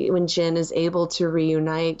Jyn is able to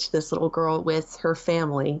reunite this little girl with her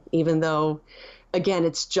family, even though, again,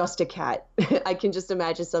 it's just a cat. I can just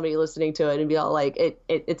imagine somebody listening to it and be all like,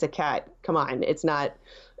 it's a cat. Come on. It's not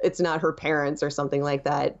her parents or something like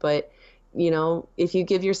that. But, if you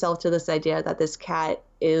give yourself to this idea that this cat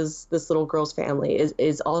is this little girl's family,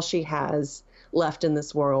 is all she has left in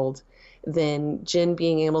this world, then Jyn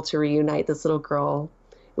being able to reunite this little girl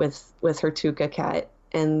with her Tuca cat,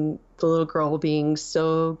 and the little girl being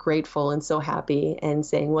so grateful and so happy and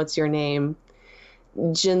saying, "What's your name?"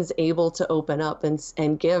 Jyn's able to open up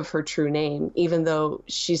and give her true name, even though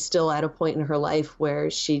she's still at a point in her life where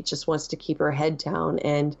she just wants to keep her head down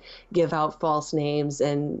and give out false names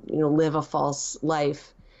and, live a false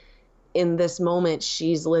life. In this moment,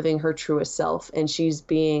 she's living her truest self, and she's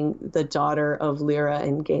being the daughter of Lyra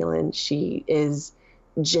and Galen. She is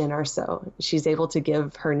Jyn Erso. She's able to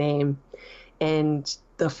give her name. And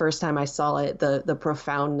the first time I saw it, the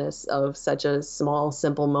profoundness of such a small,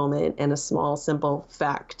 simple moment and a small, simple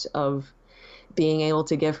fact of being able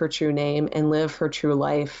to give her true name and live her true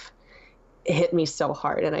life, it hit me so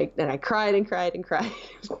hard. And I cried and cried and cried.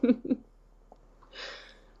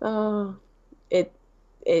 Oh,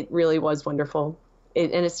 it really was wonderful.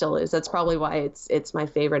 And it still is. That's probably why it's my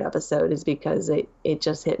favorite episode, is because it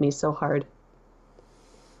just hit me so hard.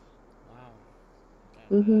 Wow.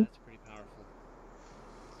 That's pretty powerful.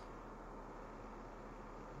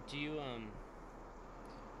 Do you,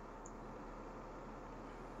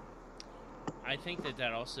 I think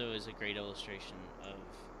that also is a great illustration of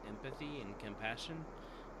empathy and compassion,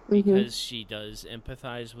 because she does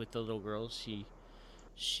empathize with the little girl. She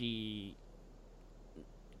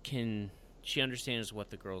understands what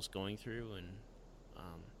the girl's going through, and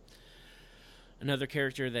another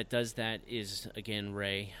character that does that is, again,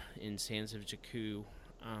 Rey in Sands of Jakku.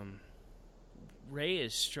 Rey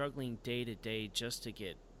is struggling day to day just to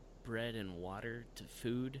get bread and water, to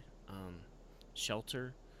food,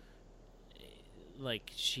 shelter.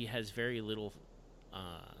 Like, she has very little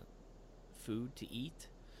food to eat,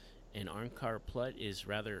 and Arnkar Plutt is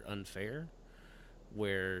rather unfair,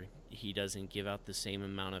 where he doesn't give out the same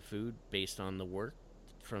amount of food based on the work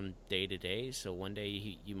from day to day. So one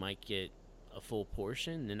day you might get a full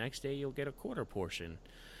portion, the next day you'll get a quarter portion.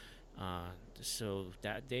 So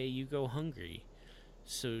that day you go hungry.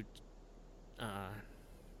 So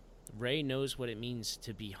Rey knows what it means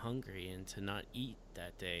to be hungry and to not eat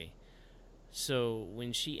that day. So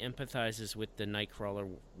when she empathizes with the Nightcrawler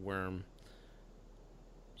worm,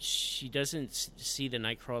 she doesn't see the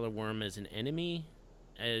Nightcrawler worm as an enemy,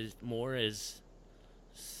 as more as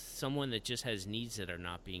someone that just has needs that are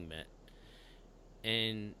not being met.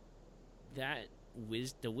 And that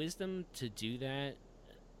the wisdom to do that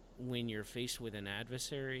when you're faced with an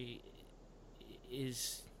adversary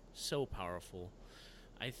is so powerful.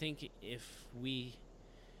 I think if we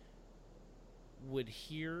would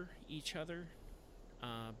hear each other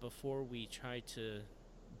before we try to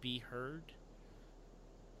be heard,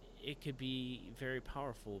 it could be very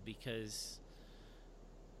powerful because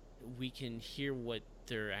we can hear what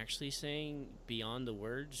they're actually saying beyond the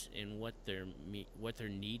words and what they're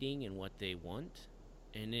needing and what they want,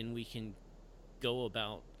 and then we can go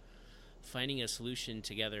about finding a solution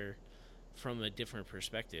together from a different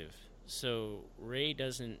perspective. So Rey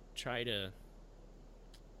doesn't try to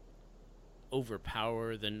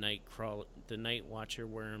overpower the Night Watcher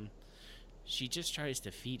worm. She just tries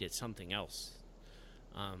to feed it something else,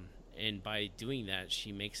 and by doing that,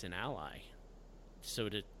 she makes an ally. So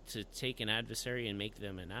to take an adversary and make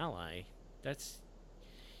them an ally, that's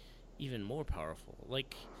even more powerful.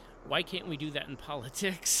 Like, why can't we do that in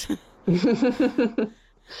politics?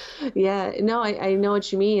 Yeah, no, I know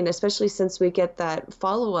what you mean, especially since we get that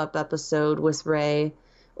follow-up episode with Rey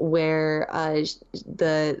where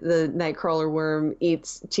the Nightcrawler worm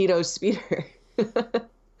eats Tito's speeder.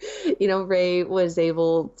 Rey was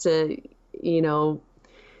able to,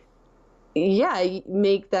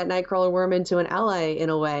 make that Nightcrawler worm into an ally in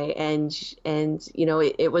a way, and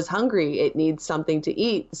it was hungry. It needs something to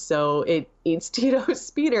eat, so it eats Tito's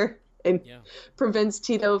speeder and prevents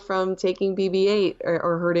Tito from taking BB-8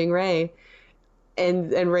 or hurting Rey.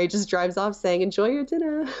 And Rey just drives off saying, "Enjoy your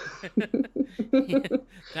dinner." Yeah,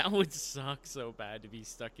 that would suck so bad to be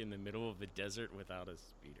stuck in the middle of the desert without a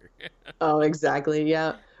speeder. Oh, exactly.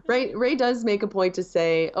 Yeah. Rey does make a point to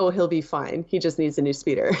say, "Oh, he'll be fine. He just needs a new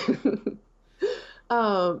speeder."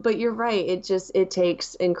 But you're right. It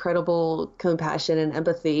takes incredible compassion and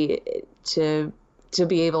empathy to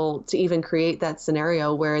be able to even create that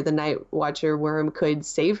scenario where the Night Watcher worm could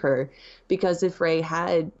save her. Because if Rey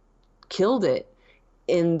had killed it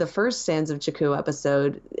in the first Sands of Jakku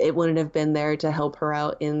episode, it wouldn't have been there to help her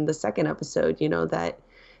out in the second episode,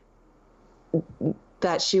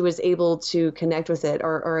 that she was able to connect with it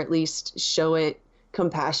or at least show it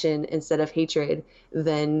compassion instead of hatred,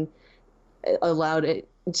 then allowed it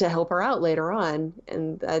to help her out later on.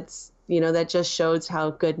 And that's, that just shows how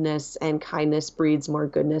goodness and kindness breeds more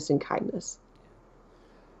goodness and kindness.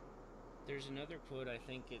 There's another quote, I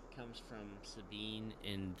think it comes from Sabine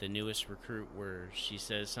in The Newest Recruit, where she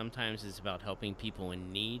says sometimes it's about helping people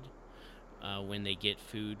in need when they get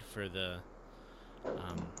food for the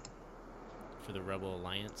Rebel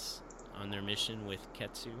Alliance on their mission with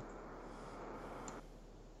Ketsu.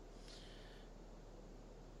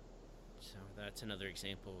 So that's another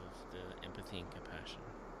example of the empathy and compassion.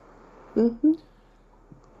 Mm-hmm.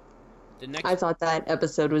 I thought that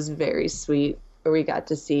episode was very sweet, where we got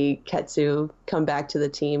to see Ketsu come back to the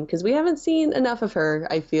team, because we haven't seen enough of her,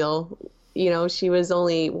 I feel. She was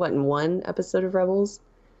only, in one episode of Rebels?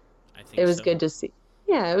 I think it was so. Good to see.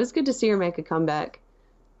 Yeah, it was good to see her make a comeback.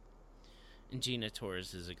 And Gina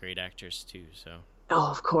Torres is a great actress, too, so... Oh,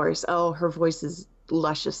 of course. Oh, her voice is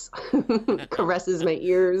luscious. Caresses my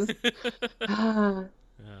ears.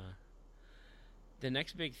 The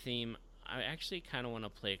next big theme, I actually kind of want to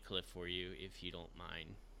play a clip for you, if you don't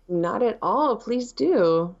mind. Not at all. Please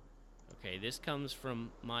do. Okay, this comes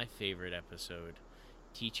from my favorite episode,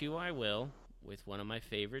 Teach You I Will, with one of my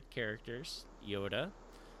favorite characters, Yoda.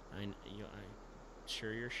 I'm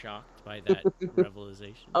sure you're shocked by that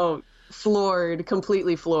revelation. Oh, floored.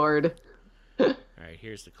 Completely floored. All right,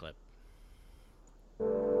 here's the clip.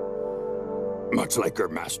 Much like your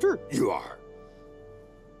master, you are.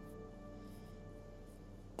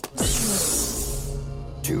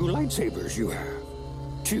 Two lightsabers you have.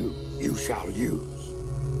 Two you shall use.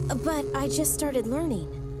 But I just started learning.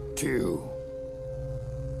 Two.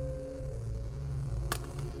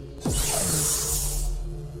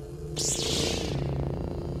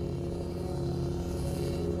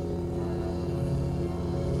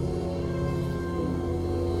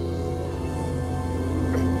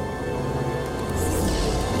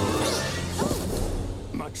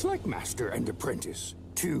 Much like master and apprentice,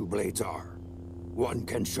 two blades are. One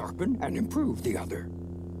can sharpen and improve the other.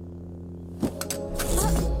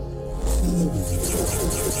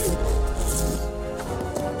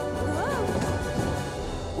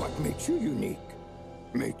 What makes you unique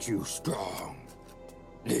makes you strong.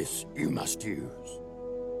 This you must use.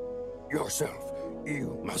 Yourself,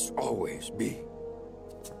 you must always be.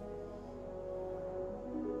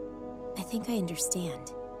 I think I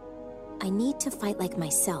understand. I need to fight like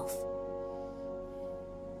myself.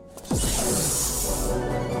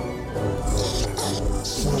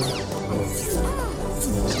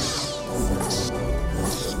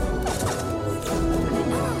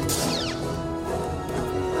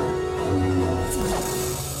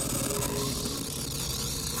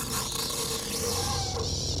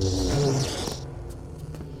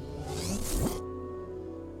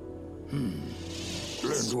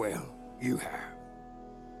 Learn learned well, you have.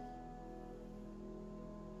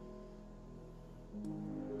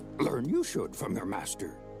 Learn you should from your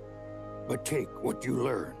master, but take what you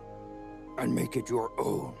learn and make it your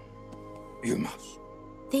own. You must.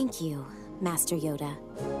 Thank you, Master Yoda.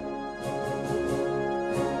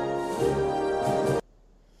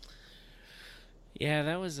 Yeah,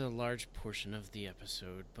 that was a large portion of the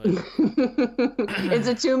episode, but It's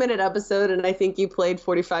a 2-minute episode, and I think you played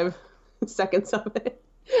 45 seconds of it.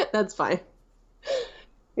 That's fine.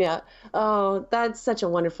 Yeah. Oh, that's such a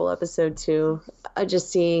wonderful episode, too.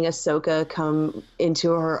 Just seeing Ahsoka come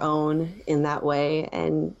into her own in that way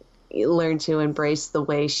and learn to embrace the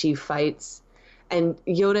way she fights. And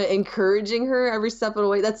Yoda encouraging her every step of the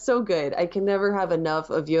way. That's so good. I can never have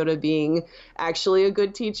enough of Yoda being actually a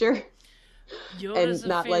good teacher. Yoda's and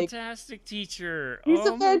not a fantastic teacher. He's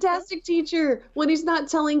a fantastic teacher when he's not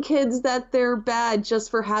telling kids that they're bad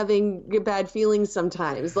just for having bad feelings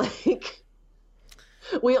sometimes. Like,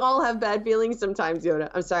 we all have bad feelings sometimes,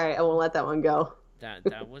 Yoda. I'm sorry, I won't let that one go.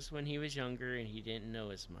 That was when he was younger and he didn't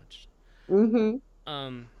know as much.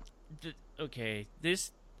 Mm-hmm. Okay,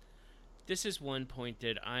 this is one point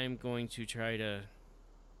that I'm going to try to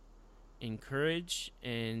encourage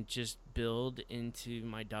and just build into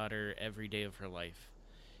my daughter every day of her life,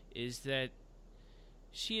 is that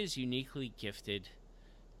she is uniquely gifted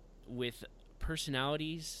with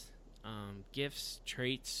personalities, gifts,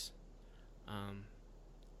 traits,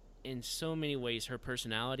 in so many ways. Her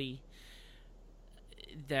personality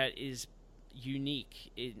that is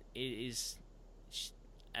unique. It is,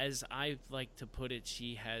 as I like to put it,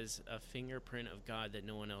 she has a fingerprint of God that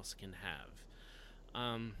no one else can have.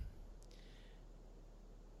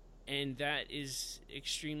 And that is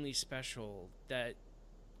extremely special, that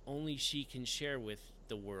only she can share with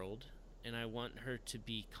the world. And I want her to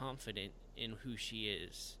be confident in who she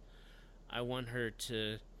is. I want her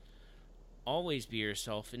to always be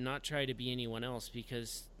herself and not try to be anyone else,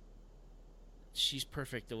 because she's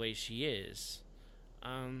perfect the way she is.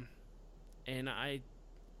 And I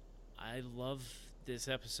love this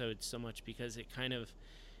episode so much because it kind of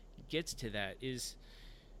gets to that. Is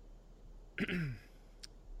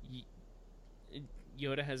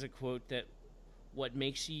Yoda has a quote that what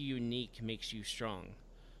makes you unique makes you strong.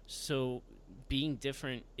 So being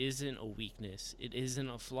different isn't a weakness. It isn't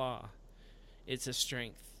a flaw. It's a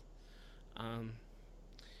strength.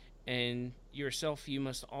 And yourself you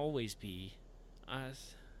must always be.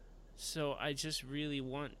 So I just really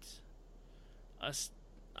want us,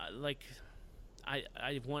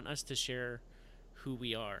 I want us to share who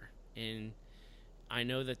we are. And I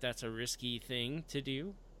know that that's a risky thing to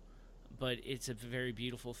do, but it's a very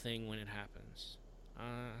beautiful thing when it happens.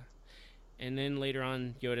 And then later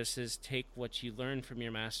on, Yoda says, take what you learn from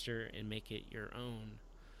your master and make it your own.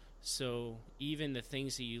 So even the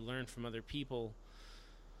things that you learn from other people,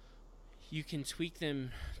 you can tweak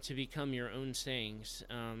them to become your own sayings,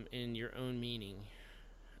 and your own meaning.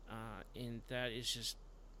 And that is just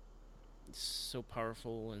so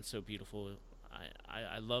powerful and so beautiful.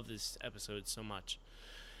 I love this episode so much.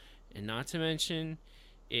 And not to mention,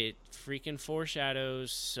 it freaking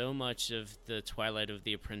foreshadows so much of the Twilight of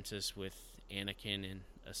the Apprentice with Anakin and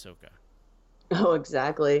Ahsoka. Oh,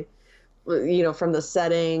 exactly. You know, from the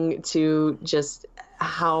setting to just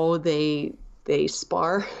how they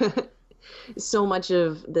spar. So much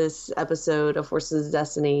of this episode of Forces of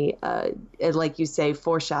Destiny, like you say,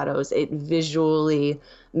 foreshadows. It visually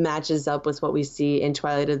matches up with what we see in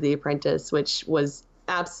Twilight of the Apprentice, which was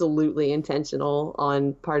absolutely intentional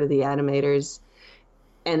on part of the animators.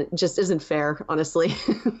 And it just isn't fair, honestly.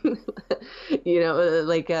 You know,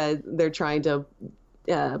 like they're trying to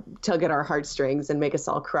tug at our heartstrings and make us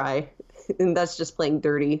all cry. And that's just playing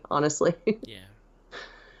dirty, honestly. Yeah.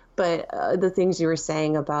 But the things you were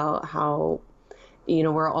saying about how, you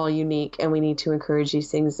know, we're all unique and we need to encourage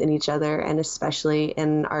these things in each other, and especially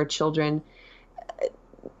in our children,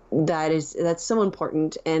 that's so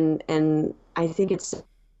important. And I think it's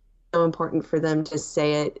so important for them to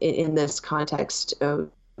say it in this context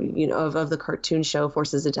of, you know, of the cartoon show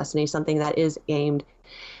Forces of Destiny, something that is aimed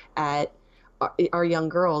at our young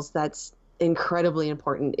girls. That's incredibly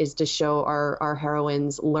important, is to show our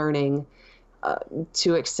heroines learning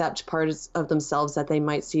to accept parts of themselves that they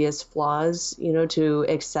might see as flaws, you know, to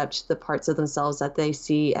accept the parts of themselves that they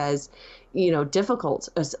see as, you know, difficult.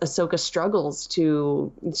 Ahsoka struggles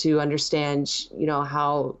to understand, you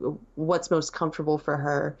know, what's most comfortable for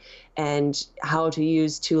her and how to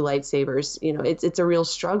use two lightsabers. You know, it's a real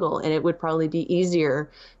struggle, and it would probably be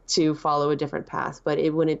easier to follow a different path, but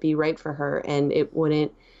it wouldn't be right for her, and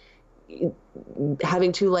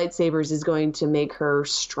having two lightsabers is going to make her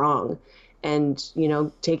strong. and, you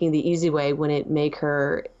know, taking the easy way wouldn't make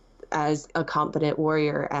her as a competent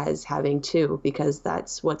warrior as having to, because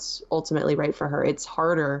that's what's ultimately right for her. It's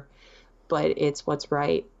harder, but it's what's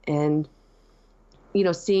right. And, you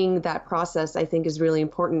know, seeing that process, I think, is really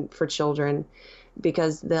important for children,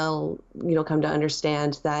 because they'll, you know, come to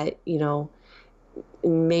understand that, you know,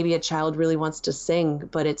 maybe a child really wants to sing,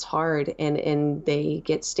 but it's hard, and they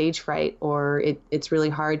get stage fright, or it's really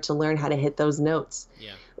hard to learn how to hit those notes.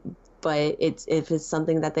 Yeah. But if it's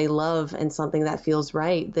something that they love and something that feels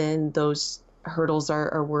right, then those hurdles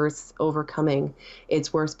are worth overcoming.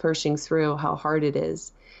 It's worth pushing through how hard it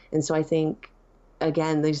is. And so I think,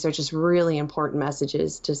 again, these are just really important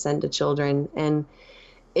messages to send to children. And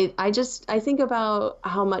I think about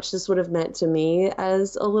how much this would have meant to me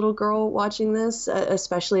as a little girl watching this,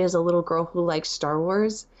 especially as a little girl who likes Star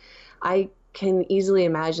Wars. I can easily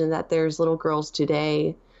imagine that there's little girls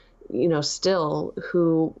today, you know, still,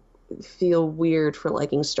 who feel weird for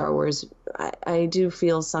liking Star Wars. I do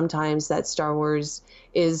feel sometimes that Star Wars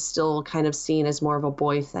is still kind of seen as more of a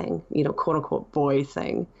boy thing, you know, quote unquote boy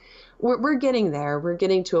thing. We're getting there. We're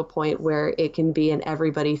getting to a point where it can be an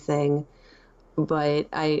everybody thing. But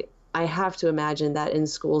I have to imagine that in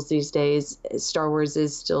schools these days, Star Wars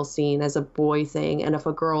is still seen as a boy thing. And if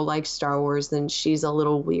a girl likes Star Wars, then she's a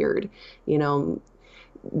little weird, you know.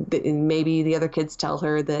 Maybe the other kids tell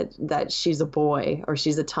her that she's a boy or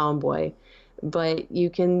she's a tomboy, but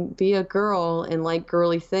you can be a girl and like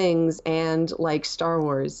girly things and like Star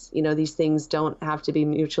Wars. You know, these things don't have to be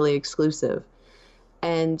mutually exclusive.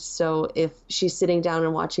 And so if she's sitting down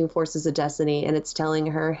and watching Forces of Destiny and it's telling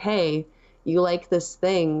her, hey, you like this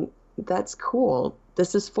thing, that's cool.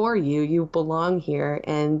 This is for you. You belong here.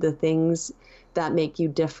 And the things that make you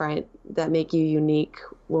different, that make you unique,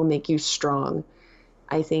 will make you strong.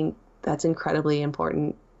 I think that's incredibly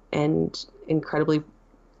important and incredibly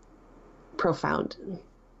profound.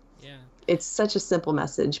 Yeah. It's such a simple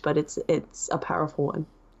message, but it's a powerful one.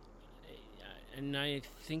 And I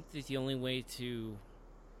think that the only way to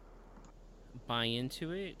buy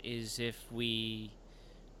into it is if we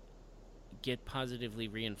get positively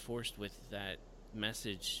reinforced with that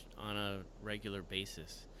message on a regular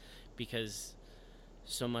basis, because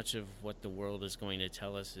so much of what the world is going to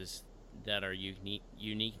tell us is that our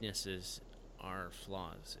uniquenesses are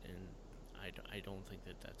flaws, and I don't think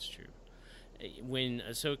that that's true. When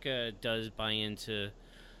Ahsoka does buy into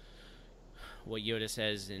what Yoda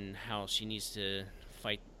says and how she needs to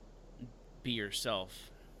fight, be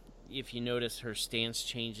herself, if you notice, her stance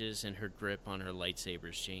changes and her grip on her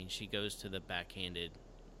lightsabers change. She goes to the backhanded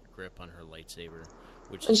grip on her lightsaber,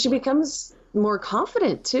 and she becomes more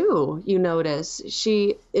confident too. You notice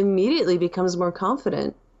she immediately becomes more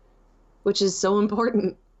confident, which is so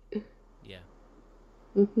important. Yeah.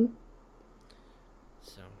 Mm-hmm.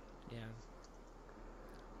 So, yeah.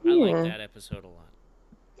 I like that episode a lot.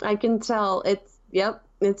 I can tell.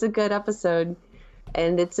 It's a good episode.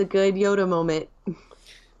 And it's a good Yoda moment.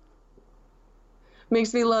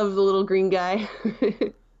 Makes me love the little green guy.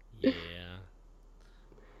 Yeah.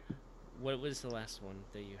 What was the last one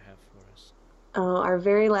that you have for us? Our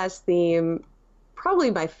very last theme,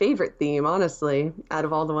 probably my favorite theme, honestly, out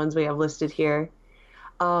of all the ones we have listed here.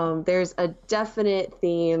 There's a definite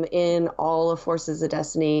theme in all of Forces of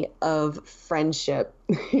Destiny of friendship.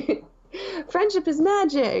 Friendship is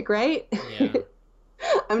magic, right? Yeah.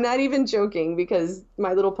 I'm not even joking, because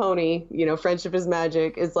My Little Pony, you know, friendship is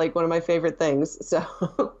magic is like one of my favorite things.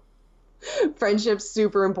 So friendship's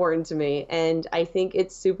super important to me. And I think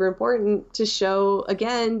it's super important to show,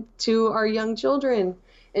 again, to our young children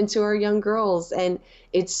and to our young girls. And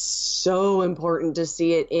it's so important to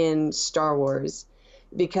see it in Star Wars,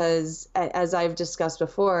 because as I've discussed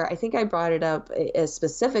before, I think I brought it up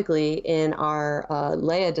specifically in our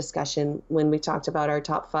Leia discussion when we talked about our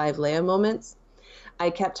top 5 Leia moments. I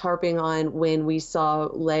kept harping on when we saw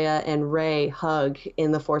Leia and Rey hug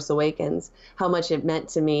in The Force Awakens, how much it meant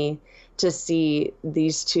to me to see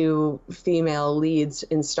these two female leads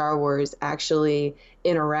in Star Wars actually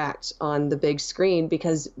interact on the big screen,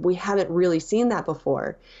 because we haven't really seen that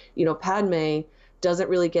before. You know, Padme doesn't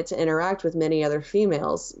really get to interact with many other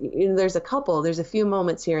females. You know, there's a few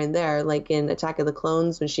moments here and there, like in Attack of the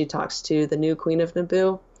Clones when she talks to the new Queen of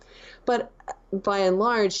Naboo. But by and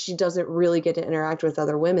large, she doesn't really get to interact with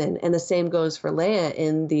other women. And the same goes for Leia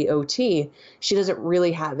in the OT. She doesn't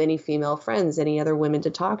really have any female friends, any other women to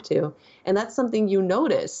talk to. And that's something you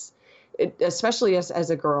notice, especially as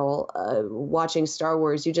a girl watching Star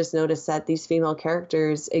Wars. You just notice that these female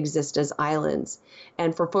characters exist as islands.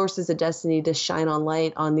 And for Forces of Destiny to shine on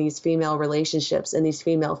light on these female relationships and these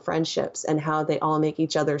female friendships and how they all make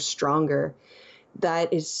each other stronger,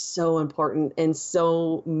 that is so important and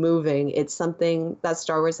so moving. It's something that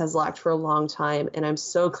Star Wars has lacked for a long time, and I'm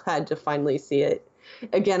so glad to finally see it.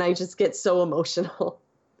 Again, I just get so emotional.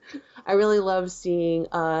 I really love seeing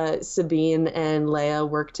Sabine and Leia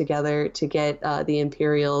work together to get the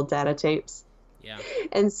Imperial data tapes. Yeah.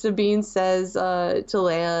 And Sabine says to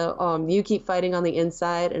Leia, you keep fighting on the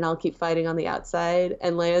inside and I'll keep fighting on the outside.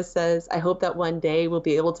 And Leia says, I hope that one day we'll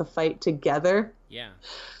be able to fight together. Yeah.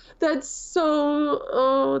 That's so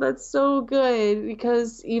good,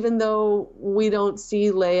 because even though we don't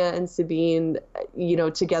see Leia and Sabine,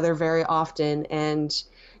 together very often, and,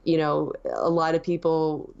 a lot of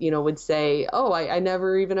people, would say, oh, I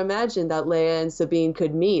never even imagined that Leia and Sabine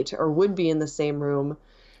could meet or would be in the same room.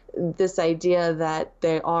 This idea that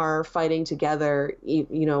they are fighting together,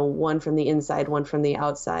 one from the inside, one from the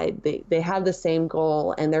outside, they have the same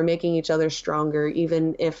goal and they're making each other stronger,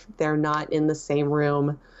 even if they're not in the same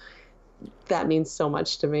room. That means so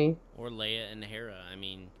much to me. Or Leia and Hera. I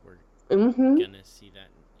mean, we're Mm-hmm. gonna see that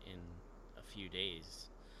in a few days.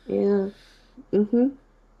 Yeah. Mm-hmm.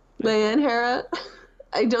 Leia and Hera.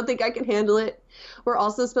 I don't think I can handle it. We're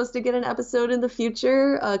also supposed to get an episode in the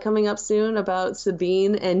future coming up soon about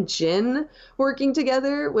Sabine and Jyn working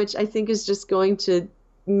together, which I think is just going to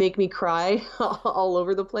make me cry all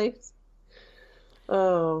over the place.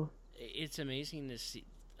 Oh. It's amazing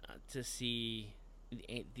to see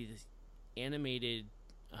these animated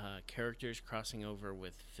characters crossing over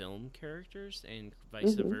with film characters and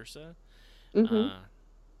vice versa. Mm-hmm.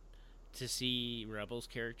 To see Rebels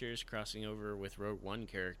characters crossing over with Rogue One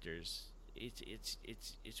characters, it's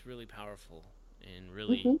really powerful and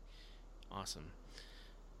really awesome.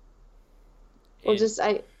 Well,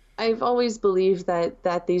 I've always believed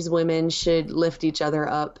that these women should lift each other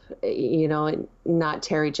up, and not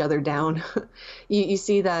tear each other down. You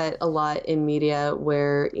see that a lot in media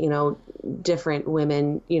where, different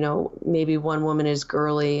women, maybe one woman is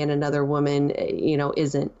girly and another woman,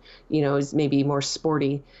 isn't, is maybe more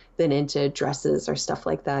sporty than into dresses or stuff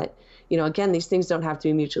like that. Again, these things don't have to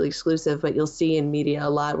be mutually exclusive, but you'll see in media a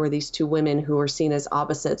lot where these two women who are seen as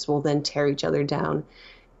opposites will then tear each other down.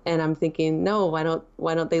 And I'm thinking, no, why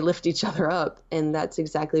don't they lift each other up? And that's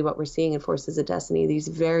exactly what we're seeing in Forces of Destiny. These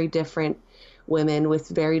very different women with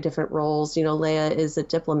very different roles. Leia is a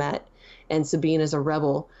diplomat and Sabine is a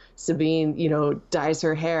rebel. Sabine, dyes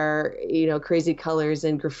her hair, crazy colors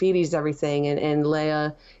and graffitis everything. And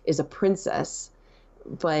Leia is a princess,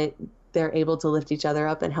 but they're able to lift each other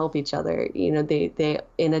up and help each other. They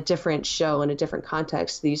in a different show, in a different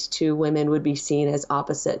context, these two women would be seen as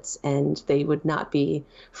opposites and they would not be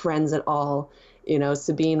friends at all.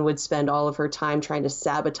 Sabine would spend all of her time trying to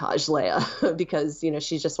sabotage Leia because,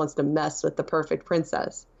 she just wants to mess with the perfect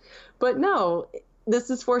princess. But no, this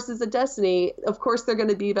is Forces of Destiny. Of course they're going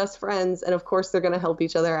to be best friends, and of course they're going to help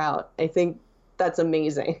each other out. I think that's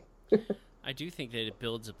amazing. I do think that it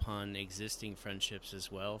builds upon existing friendships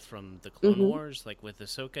as well from the Clone Wars, like with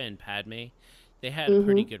Ahsoka and Padme. They had a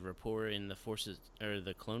pretty good rapport in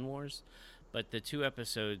the Clone Wars, but the two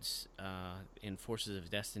episodes in Forces of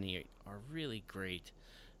Destiny are really great.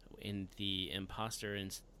 In the Imposter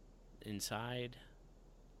Inside,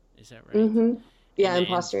 is that right? Mm-hmm. Yeah,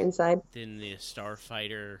 Imposter Inside. Then the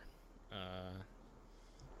Starfighter.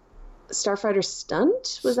 Starfighter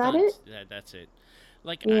Stunt? Was that it? That's it.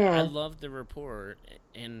 Yeah. I love the rapport,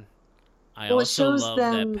 and I also it shows love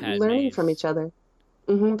them that Padme learning from each other.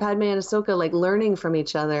 Padme and Ahsoka learning from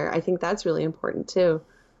each other. I think that's really important too.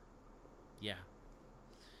 Yeah,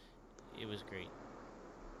 it was great.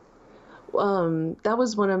 That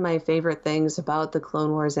was one of my favorite things about the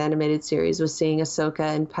Clone Wars animated series, was seeing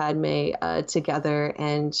Ahsoka and Padme together,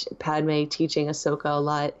 and Padme teaching Ahsoka a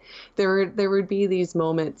lot. There would be these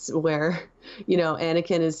moments where,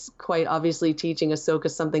 Anakin is quite obviously teaching Ahsoka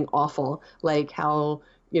something awful, like how,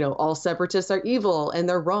 all separatists are evil and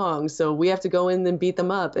they're wrong, so we have to go in and beat them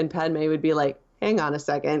up. And Padme would be like, hang on a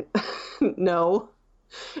second. No.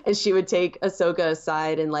 And she would take Ahsoka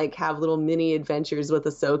aside and have little mini adventures with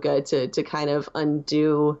Ahsoka to kind of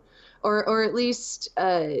undo, or at least,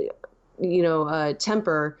 temper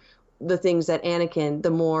the things that Anakin,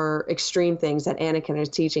 the more extreme things that Anakin is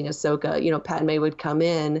teaching Ahsoka. Padme would come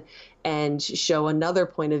in and show another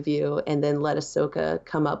point of view and then let Ahsoka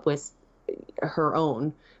come up with her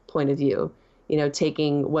own point of view,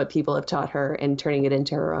 taking what people have taught her and turning it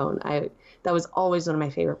into her own. That was always one of my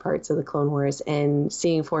favorite parts of the Clone Wars, and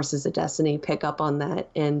seeing Forces of Destiny pick up on that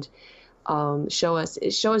and show us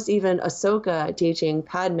even Ahsoka teaching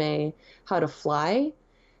Padme how to fly.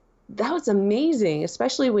 That was amazing,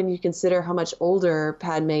 especially when you consider how much older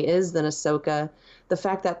Padme is than Ahsoka. the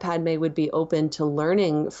fact that Padme would be open to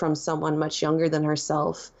learning from someone much younger than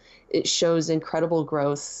herself, it shows incredible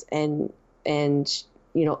growth and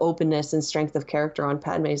openness and strength of character on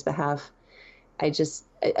Padme's behalf.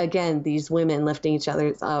 Again, these women lifting each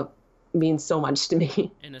other up means so much to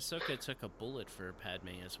me. And Ahsoka took a bullet for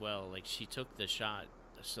Padme as well. Like, she took the shot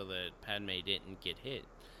so that Padme didn't get hit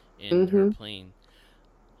in her plane.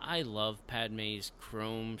 I love Padme's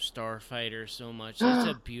chrome starfighter so much. It's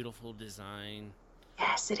a beautiful design.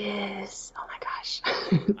 Yes, it is. Oh my gosh.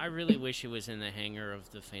 I really wish it was in the hangar of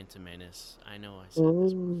the Phantom Menace. I know I said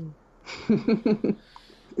this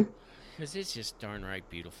because it's just darn right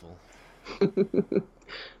beautiful.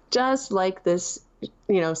 Just like this,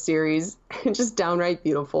 series. Just downright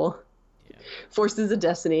beautiful. Yeah. Forces of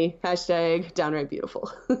Destiny. # downright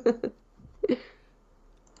beautiful.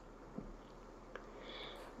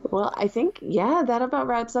 Well, I think, that about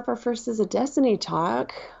wraps up our Forces of Destiny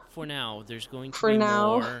talk. For now, there's going to be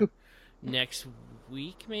more next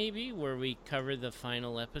week, maybe, where we cover the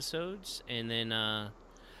final episodes, and then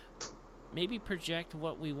maybe project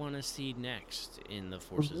what we want to see next in the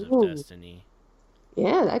Forces of Destiny.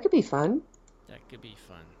 Yeah, that could be fun. That could be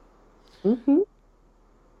fun.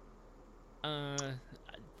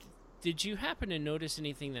 Did you happen to notice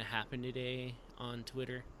anything that happened today on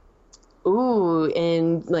Twitter? Ooh,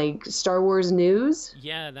 in like Star Wars news?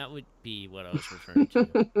 Yeah, that would be what I was referring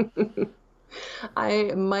to.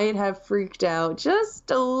 I might have freaked out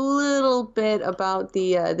just a little bit about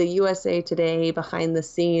the USA Today behind the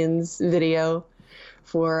scenes video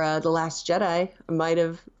for The Last Jedi.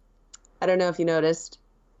 I don't know if you noticed.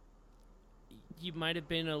 You might have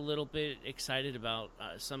been a little bit excited about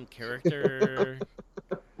some character.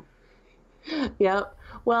 Yeah.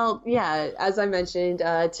 Well, yeah, as I mentioned,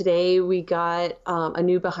 today we got a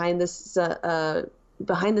new behind the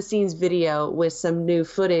scenes video with some new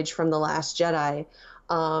footage from The Last Jedi.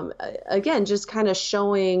 Again, just kind of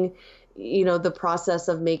showing, the process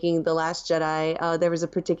of making The Last Jedi. There was a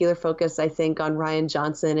particular focus, I think, on Rian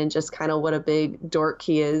Johnson and just kind of what a big dork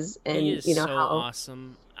he is. And, he is so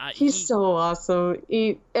awesome. He's so awesome.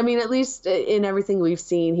 At least in everything we've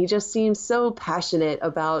seen, he just seems so passionate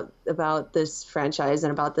about this franchise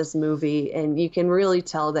and about this movie. And you can really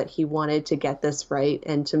tell that he wanted to get this right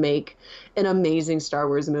and to make an amazing Star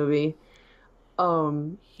Wars movie.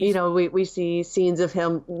 We see scenes of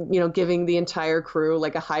him, giving the entire crew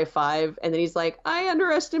like a high five. And then he's like, I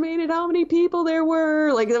underestimated how many people there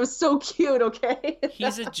were. Like, that was so cute. Okay.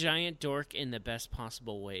 He's a giant dork in the best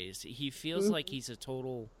possible ways. He feels like he's a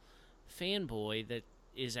total fanboy that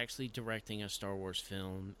is actually directing a Star Wars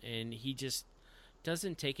film. And he just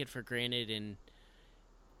doesn't take it for granted and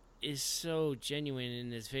is so genuine in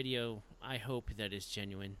this video. I hope that is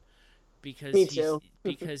genuine. Because Me too.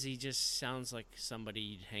 Because he just sounds like somebody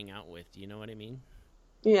you'd hang out with. You know what I mean?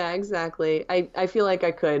 Yeah, exactly. I feel like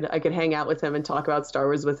I could hang out with him and talk about Star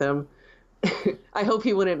Wars with him. I hope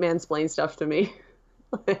he wouldn't mansplain stuff to me.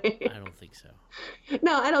 I don't think so.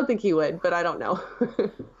 No, I don't think he would, but I don't know.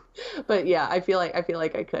 But yeah, I feel like I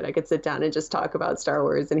could sit down and just talk about Star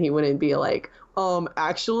Wars and he wouldn't be like,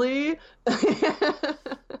 actually.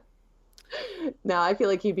 No, I feel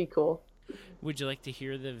like he'd be cool. Would you like to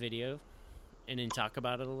hear the video and then talk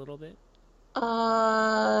about it a little bit?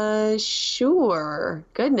 Sure.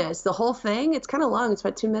 Goodness, the whole thing? It's kind of long. It's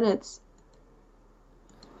about 2 minutes.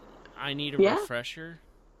 I need a refresher.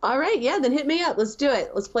 All right, yeah, then hit me up. Let's do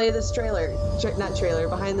it. Let's play this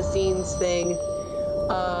behind the scenes thing.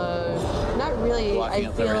 Not really. I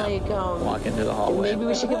feel like walk into the hallway. Maybe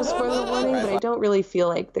we should give a spoiler warning, but I don't really feel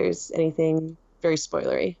like there's anything very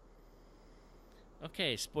spoilery.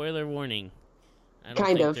 Okay, spoiler warning. I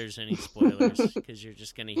don't think there's any spoilers because you're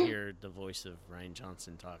just going to hear the voice of Rian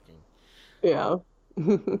Johnson talking. Yeah.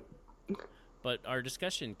 But our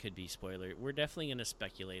discussion could be spoiler. We're definitely going to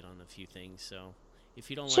speculate on a few things, so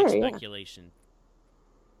if you don't like speculation,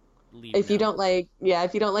 leave. If you don't like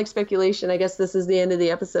speculation, I guess this is the end of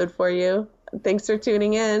the episode for you. Thanks for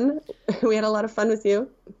tuning in. We had a lot of fun with you.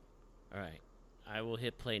 All right. I will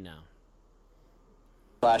hit play now.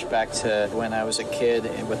 Flashback to when I was a kid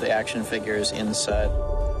with the action figures inside.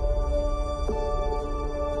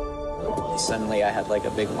 Suddenly I had like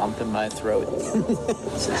a big lump in my throat.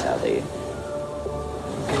 This is how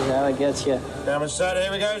it gets you. Camera set,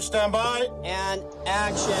 here we go, stand by. And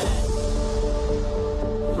action.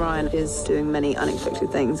 Rian is doing many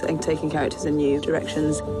unexpected things and taking characters in new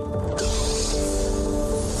directions.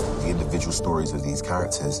 The individual stories of these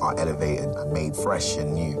characters are elevated and made fresh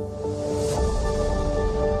and new.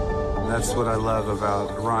 That's what I love about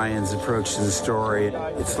Rian's approach to the story.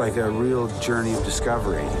 It's like a real journey of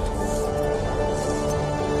discovery.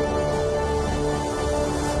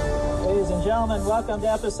 gentlemen, welcome to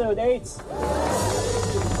episode 8.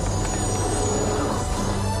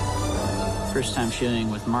 First time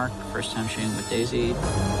shooting with Mark, first time shooting with Daisy.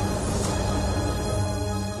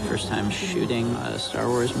 First time shooting a Star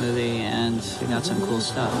Wars movie, and we got some cool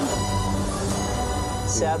stuff.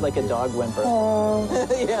 Sad like a dog whimper. Oh.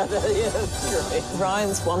 Yeah, that's great.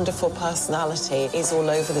 Ryan's wonderful personality is all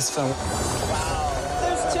over this film.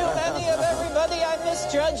 There's too many of everybody. I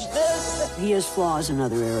misjudged this. He has flaws in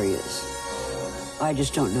other areas. I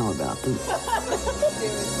just don't know about them.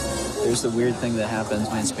 There's the weird thing that happens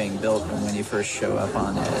when it's being built, and when you first show up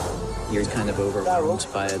on it, you're kind of overwhelmed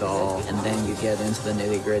by it all, and then you get into the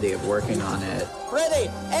nitty-gritty of working on it.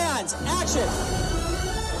 Ready, and action!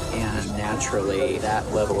 And naturally, that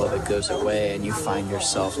level of it goes away, and you find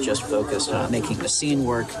yourself just focused on making the scene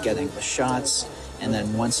work, getting the shots, and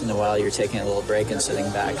then once in a while you're taking a little break and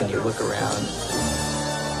sitting back, and you look around,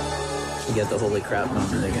 you get the holy crap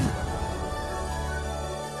moment again.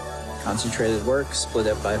 Concentrated work, split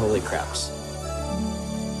up by holy craps.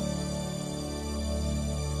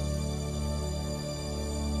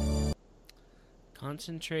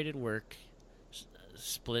 Concentrated work,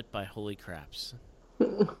 split by holy craps.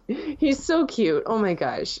 He's so cute. Oh my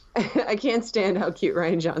gosh. I can't stand how cute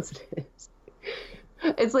Rian Johnson is.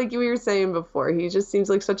 It's like we were saying before. He just seems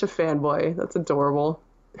like such a fanboy. That's adorable.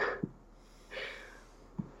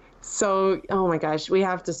 So, oh my gosh, we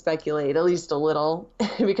have to speculate at least a little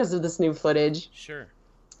because of this new footage. Sure.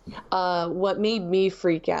 What made me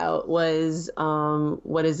freak out was,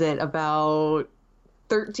 what is it, about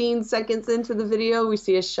 13 seconds into the video, we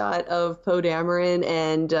see a shot of Poe Dameron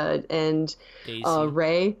and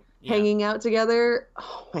Rey hanging out together.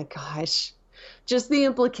 Oh my gosh. Just the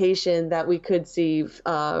implication that we could see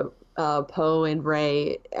Poe and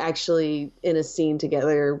Rey actually in a scene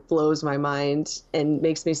together blows my mind and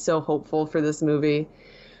makes me so hopeful for this movie,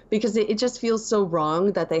 because it just feels so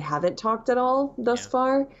wrong that they haven't talked at all thus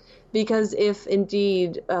far. Because if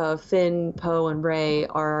indeed Finn, Poe, and Rey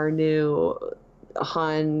are our new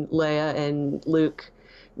Han, Leia, and Luke,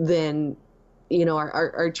 then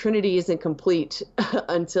our trinity isn't complete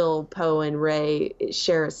until Poe and Rey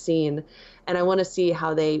share a scene. And I want to see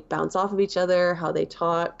how they bounce off of each other, how they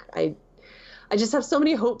talk. I just have so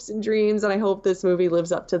many hopes and dreams, and I hope this movie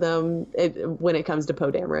lives up to them when it comes to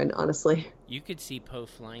Poe Dameron, honestly. You could see Poe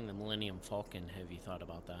flying the Millennium Falcon. Have you thought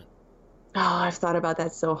about that? Oh, I've thought about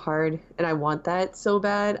that so hard, and I want that so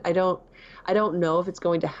bad. I don't know if it's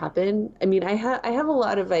going to happen. I mean, I have a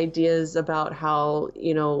lot of ideas about how,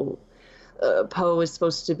 Poe is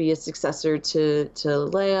supposed to be a successor to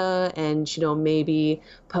Leia, and, maybe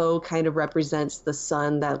Poe kind of represents the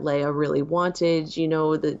son that Leia really wanted,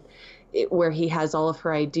 where he has all of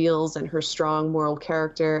her ideals and her strong moral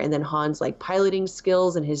character, and then Han's like piloting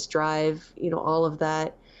skills and his drive, all of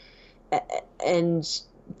that. And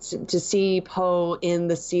to see Poe in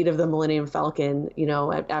the seat of the Millennium Falcon,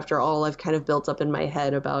 after all I've kind of built up in my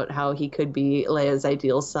head about how he could be Leia's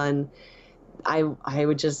ideal son, I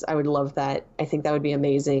would love that. I think that would be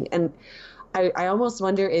amazing. And I almost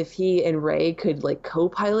wonder if he and Rey could like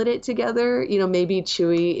co-pilot it together. Maybe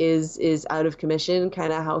Chewie is out of commission,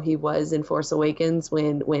 kind of how he was in Force Awakens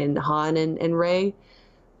when Han and Rey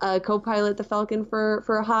co-pilot the Falcon for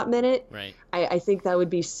a hot minute. Right. I think that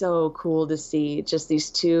would be so cool to see, just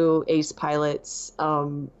these two ace pilots,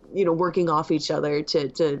 working off each other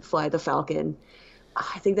to fly the Falcon.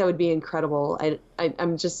 I think that would be incredible.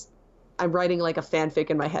 I'm writing like a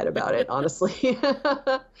fanfic in my head about it, honestly.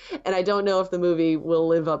 And I don't know if the movie will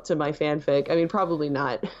live up to my fanfic. I mean, probably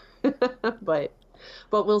not, but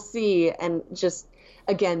we'll see. And just,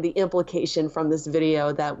 again, the implication from this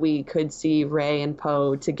video that we could see Rey and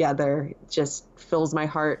Poe together just fills my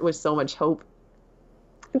heart with so much hope.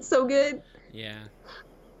 It's so good. Yeah.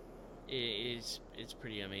 It's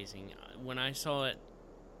pretty amazing. When I saw it,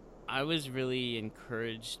 I was really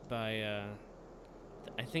encouraged by,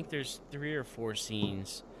 I think there's 3 or 4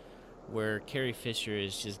 scenes where Carrie Fisher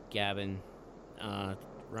is just gabbing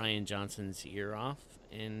Rian Johnson's ear off,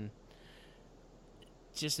 and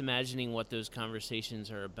just imagining what those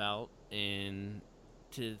conversations are about, and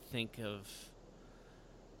to think of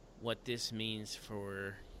what this means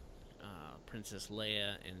for Princess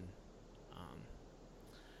Leia, and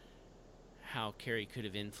how Carrie could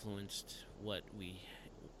have influenced what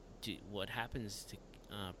happens to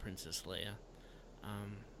Princess Leia.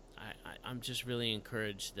 I'm just really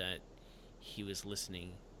encouraged that he was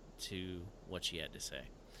listening to what she had to say,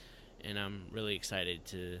 and I'm really excited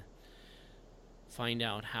to find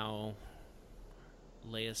out how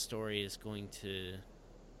Leia's story is going to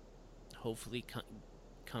hopefully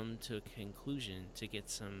come to a conclusion, to get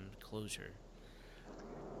some closure.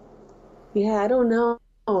 Yeah, I don't know.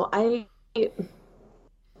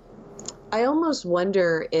 I almost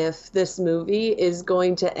wonder if this movie is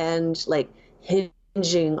going to end like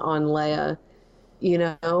hinging on Leia, you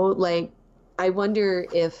know, like I wonder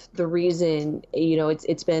if the reason, you know,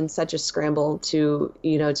 it's been such a scramble to,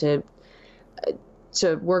 you know, to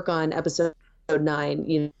work on episode 9,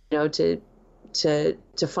 you know, to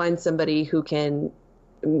find somebody who can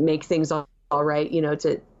make things all right, you know,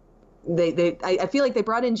 I feel like they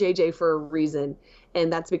brought in JJ for a reason,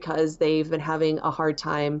 and that's because they've been having a hard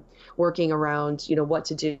time working around, you know, what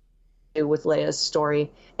to do with Leia's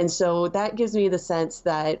story. And so that gives me the sense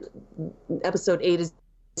that episode 8 is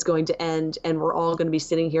going to end, and we're all going to be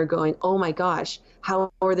sitting here going, oh my gosh,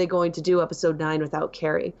 how are they going to do episode 9 without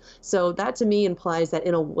Carrie? So that to me implies that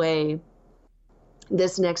in a way,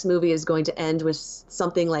 this next movie is going to end with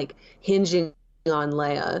something like hinging on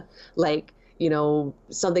Leia, like, you know,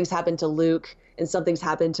 something's happened to Luke and something's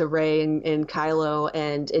happened to Rey and Kylo,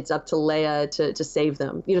 and it's up to Leia to save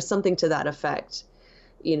them. You know, something to that effect.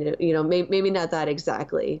 You know, maybe not that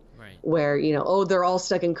exactly. Right. Where, you know, oh, they're all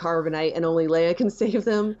stuck in carbonite and only Leia can save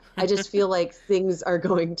them. I just feel like things are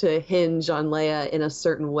going to hinge on Leia in a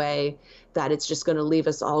certain way that it's just going to leave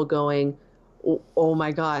us all going, oh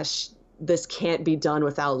my gosh, this can't be done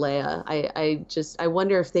without Leia. I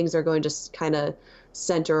wonder if things are going to kind of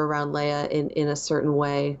center around Leia in a certain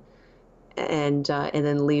way, and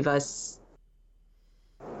then leave us,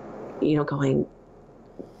 you know, going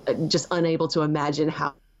just unable to imagine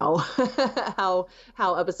how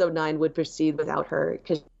episode 9 would proceed without her,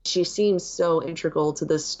 because she seems so integral to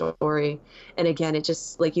this story. And again, it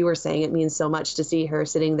just, like you were saying, it means so much to see her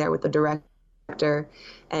sitting there with the director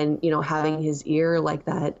and, you know, having his ear like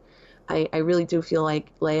that. I really do feel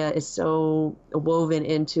like Leia is so woven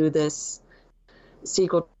into this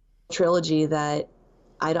sequel trilogy that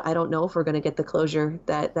I don't know if we're going to get the closure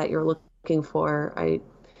that you're looking for.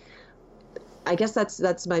 I guess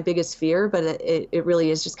that's my biggest fear, but it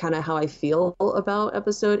really is just kind of how I feel about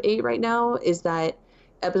episode 8 right now, is that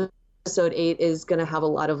episode 8 is going to have a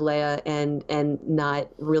lot of Leia and not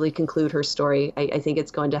really conclude her story. I think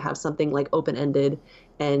it's going to have something like open-ended,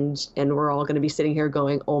 and we're all going to be sitting here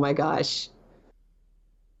going, oh my gosh,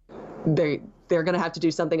 they're going to have to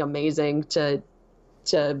do something amazing to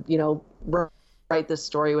you know, write this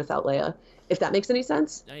story without Leia, if that makes any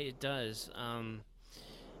sense. It does.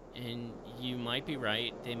 And you might be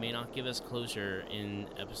right. They may not give us closure in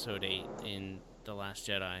episode 8 in The Last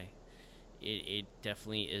Jedi. It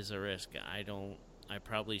definitely is a risk. I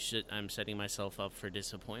probably should. I'm setting myself up for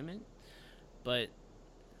disappointment, but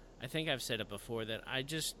I think I've said it before that I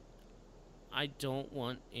don't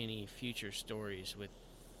want any future stories with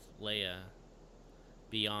Leia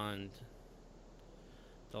beyond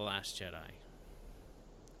The Last Jedi.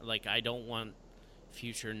 Like, I don't want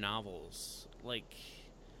future novels, like,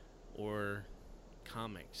 or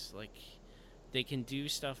comics. Like, they can do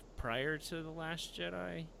stuff prior to The Last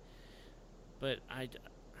Jedi, but I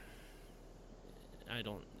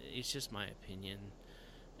don't, it's just my opinion,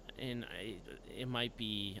 and it might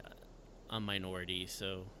be a minority,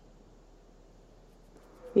 so.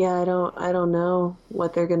 Yeah, I don't know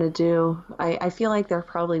what they're gonna do. I feel like there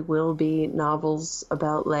probably will be novels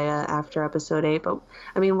about Leia after episode 8, but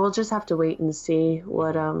I mean, we'll just have to wait and see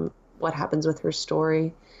what happens with her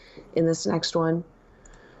story in this next one.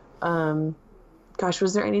 Gosh,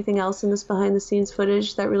 was there anything else in this behind the scenes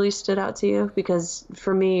footage that really stood out to you? Because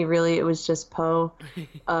for me, really, it was just Poe.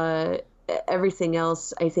 Everything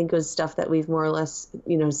else, I think, was stuff that we've more or less,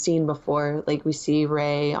 you know, seen before. Like, we see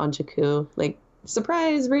Rey on Jakku. Like,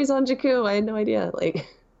 surprise, Rey's on Jakku. I had no idea. Like,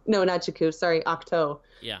 no, not Jakku. Sorry, Ahch-To.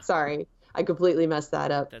 Yeah. Sorry, I completely messed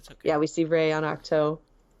that up. That's okay. Yeah, we see Rey on Ahch-To.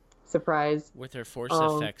 Surprise. With her Force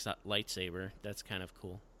effects lightsaber. That's kind of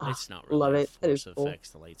cool. It's not really love it. Force That is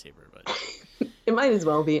effects, cool. the lightsaber, but it might as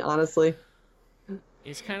well be, honestly.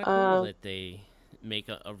 It's kind of cool that they make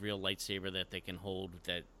a real lightsaber that they can hold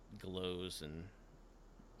that glows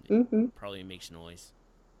and probably makes noise.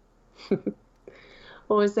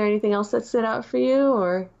 Well, was there anything else that stood out for you,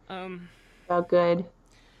 or about good?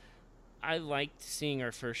 I liked seeing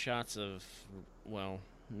our first shots of, well,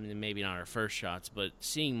 maybe not our first shots, but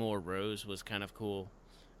seeing more Rose was kind of cool.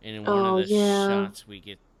 And in one of the shots, we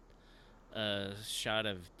get a shot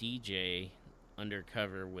of DJ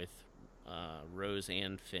undercover with Rose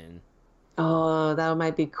and Finn. Oh, that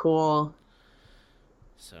might be cool.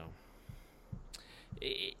 So,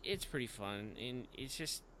 it's pretty fun. And it's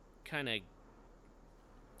just kind of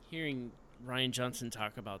hearing Rian Johnson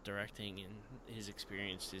talk about directing and his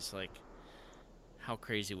experience is like, how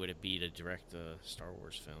crazy would it be to direct a Star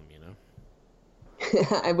Wars film, you know?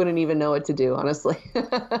 I wouldn't even know what to do, honestly.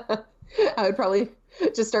 I would probably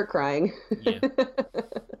just start crying. Yeah,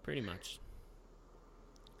 pretty much.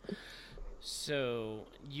 So,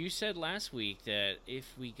 you said last week that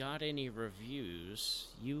if we got any reviews,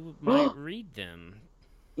 you might read them.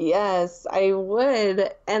 Yes, I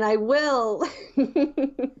would, and I will.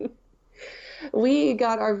 We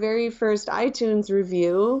got our very first iTunes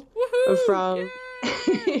review from...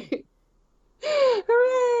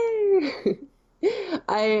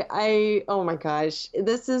 Hooray! Oh my gosh.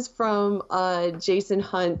 This is from Jason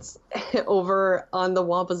Hunt over on the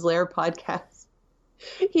Wampa's Lair podcast.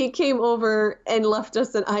 He came over and left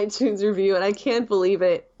us an iTunes review, and I can't believe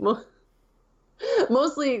it.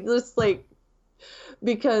 Mostly just like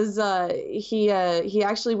because he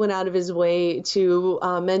actually went out of his way to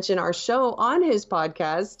mention our show on his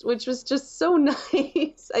podcast, which was just so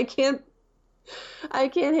nice. I can't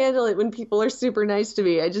handle it when people are super nice to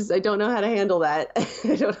me. I don't know how to handle that.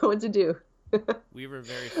 I don't know what to do. We were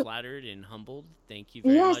very flattered and humbled. Thank you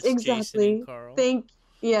very much, exactly. Jason and Carl. Thank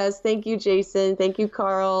you, Jason. Thank you,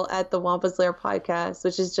 Carl, at the Wampa's Lair podcast,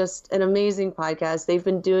 which is just an amazing podcast. They've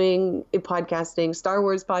been doing Star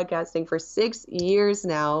Wars podcasting for 6 years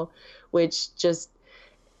now, which just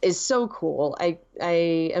is so cool. I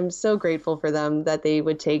am so grateful for them that they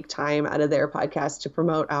would take time out of their podcast to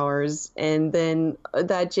promote ours, and then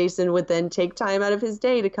that Jason would then take time out of his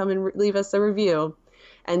day to come and leave us a review.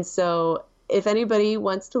 And so if anybody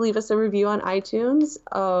wants to leave us a review on iTunes,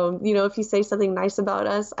 if you say something nice about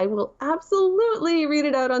us, I will absolutely read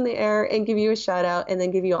it out on the air and give you a shout out and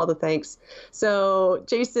then give you all the thanks. So,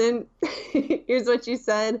 Jason, here's what you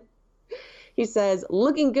said. He says,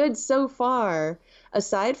 looking good so far.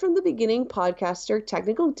 Aside from the beginning podcaster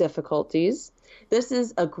technical difficulties, this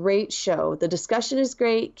is a great show. The discussion is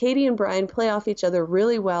great. Katie and Brian play off each other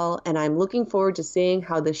really well, and I'm looking forward to seeing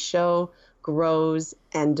how the show grows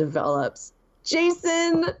and develops.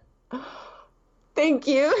 Jason, thank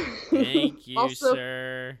you. Thank you, also,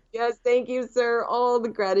 sir. Yes, thank you, sir. All the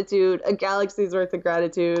gratitude, a galaxy's worth of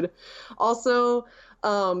gratitude. Also,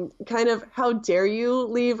 kind of how dare you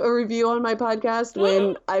leave a review on my podcast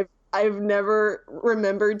when I've never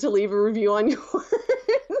remembered to leave a review on yours.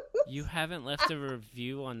 You haven't left a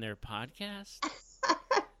review on their podcast?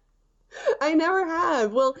 I never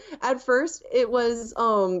have. Well, at first it was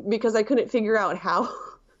because I couldn't figure out how.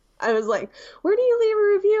 I was like, where do you leave a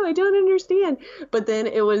review? I don't understand. But then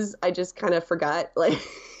I just kind of forgot, like,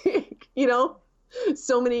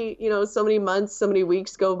 so many months, so many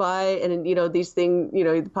weeks go by, and these things,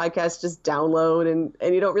 the podcast just download,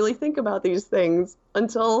 and you don't really think about these things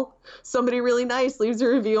until somebody really nice leaves a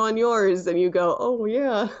review on yours, and you go, oh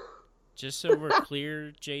yeah. Just so we're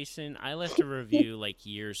clear, Jason, I left a review like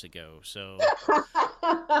years ago, so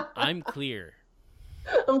I'm clear.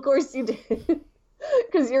 Of course you did.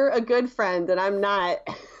 Because you're a good friend, and I'm not.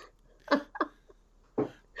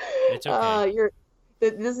 It's okay.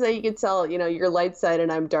 This is how you can tell, you're light side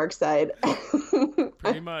and I'm dark side.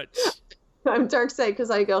 Pretty much. I'm dark side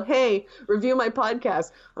because I go, hey, review my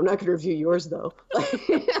podcast. I'm not going to review yours, though.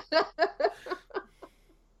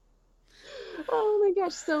 Oh, my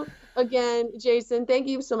gosh. So, again, Jason, thank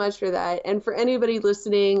you so much for that. And for anybody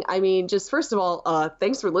listening, I mean, just first of all,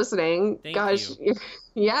 thanks for listening. Thank you.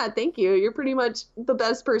 Yeah, thank you. You're pretty much the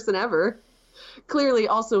best person ever. Clearly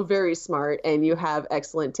also very smart, and you have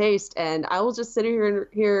excellent taste, and I will just sit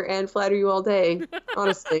here and flatter you all day,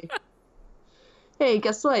 honestly. Hey,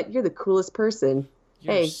 guess what? You're the coolest person.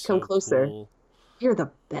 You're so come closer. Cool. You're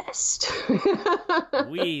the best.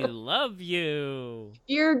 We love you.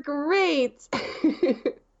 You're great.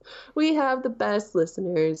 We have the best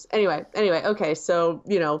listeners. Anyway, okay, so,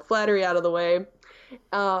 flattery out of the way.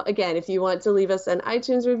 Again, if you want to leave us an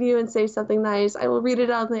iTunes review and say something nice, I will read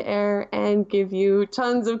it on the air and give you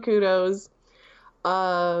tons of kudos.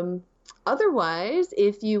 Otherwise,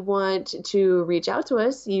 if you want to reach out to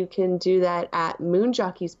us, you can do that at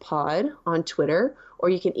MoonJockeysPod on Twitter, or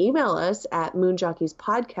you can email us at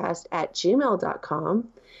moonjockeys.podcast@gmail.com.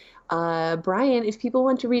 Brian, if people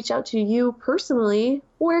want to reach out to you personally,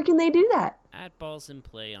 where can they do that? At Balls in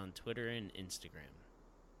Play on Twitter and Instagram.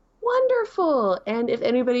 Wonderful. And if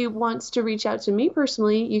anybody wants to reach out to me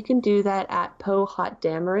personally, you can do that at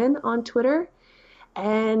PoHotDamarin on Twitter.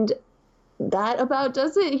 And that about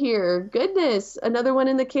does it here. Goodness, another one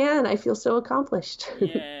in the can. I feel so accomplished.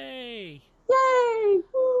 Yay! Yay!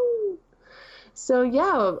 Woo! So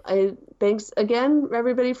yeah, thanks again,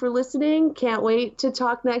 everybody, for listening. Can't wait to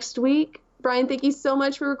talk next week. Brian, thank you so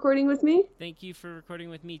much for recording with me. Thank you for recording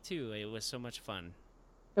with me, too. It was so much fun.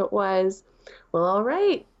 It was. Well, all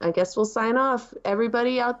right. I guess we'll sign off.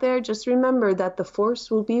 Everybody out there, just remember that the Force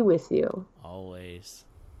will be with you. Always.